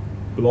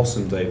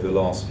blossomed over the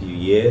last few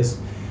years.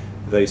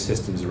 Those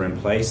systems are in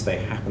place. They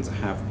happen to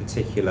have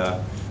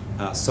particular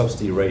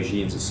subsidy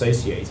regimes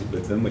associated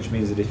with them, which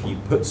means that if you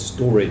put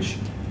storage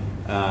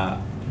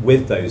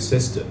with those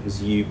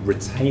systems, you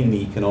retain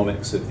the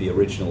economics of the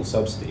original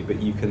subsidy, but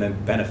you can then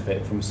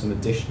benefit from some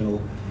additional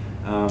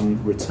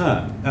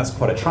return. That's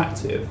quite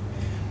attractive.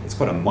 It's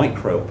quite a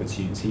micro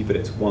opportunity, but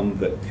it's one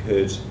that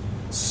could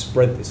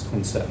spread this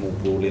concept more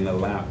broadly and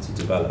allow it to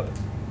develop.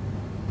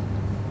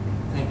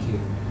 Thank you.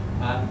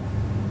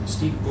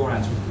 Steve,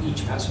 Goran,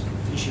 each perhaps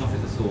finishing off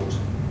with a thought.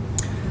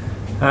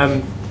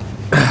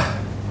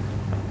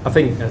 I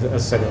think, as I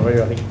said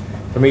earlier, I think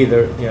for me,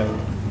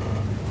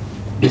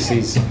 this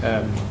is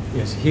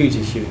it's a huge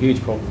issue, a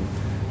huge problem,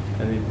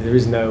 and there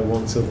is no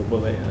one silver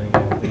bullet. How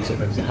can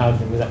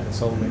that can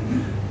solve it?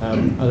 I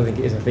don't think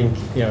it is. I think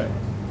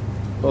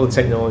all the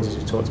technologies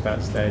we've talked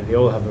about today, they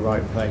all have the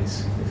right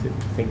place if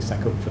things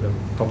stack up for them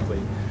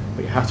properly.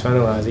 But you have to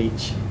analyse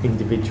each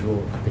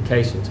individual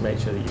application to make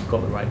sure that you've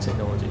got the right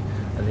technology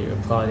and that you're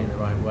applying it in the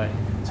right way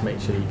to make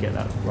sure you get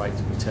that right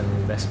return on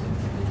investment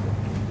for people.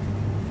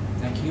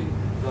 Thank you.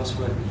 Last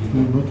word with you.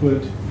 Not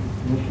word.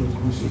 Happy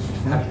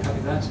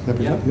with that? Happy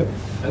with that, yep.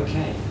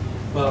 Okay.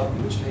 Well,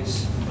 in which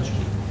case,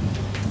 question.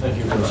 Thank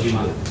you very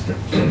much.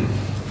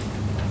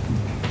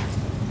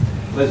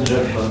 Ladies and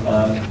gentlemen,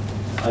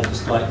 I'd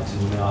just like to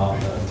now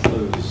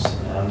close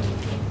and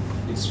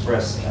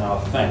express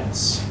our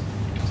thanks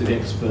to the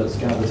experts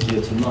gathered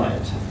here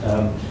tonight.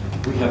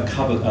 We have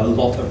covered a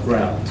lot of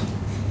ground,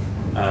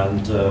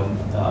 and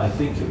I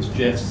think it was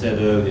Jeff said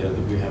earlier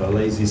that we have a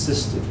lazy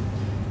system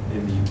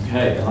in the UK,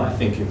 and I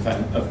think, in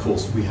fact, of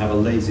course, we have a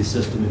lazy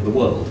system in the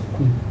world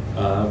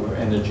where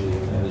energy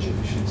and energy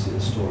efficiency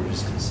and storage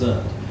is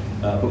concerned.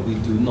 But we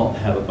do not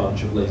have a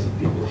bunch of lazy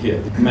people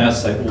here. May I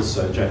say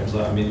also, James,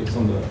 I mean,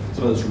 some of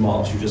those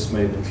remarks you just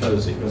made in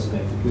closing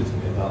resonated with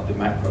me about the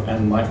macro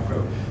and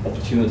micro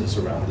opportunities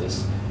around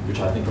this, which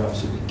I think are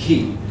absolutely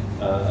key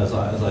as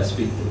I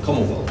speak for the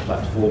Commonwealth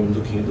platform and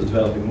looking at the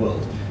developing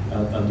world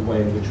and the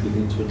way in which we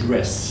need to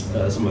address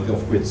some of the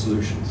off-grid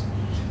solutions.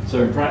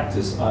 So in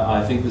practice,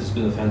 I think this has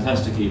been a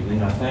fantastic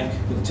evening. I thank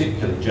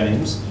particularly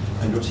James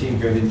and your team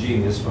here at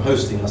Ingenious for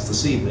hosting us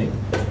this evening.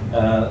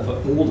 For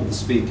all of the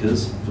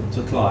speakers,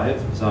 to Clive,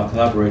 as our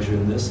collaborator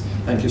in this,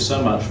 thank you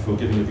so much for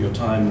giving of your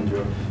time and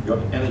your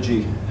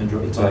energy and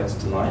your insights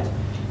tonight.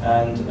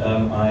 And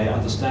I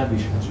understand we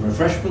should have some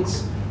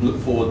refreshments. Look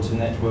forward to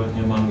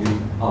networking among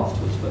you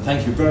afterwards. But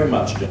thank you very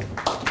much, Jim.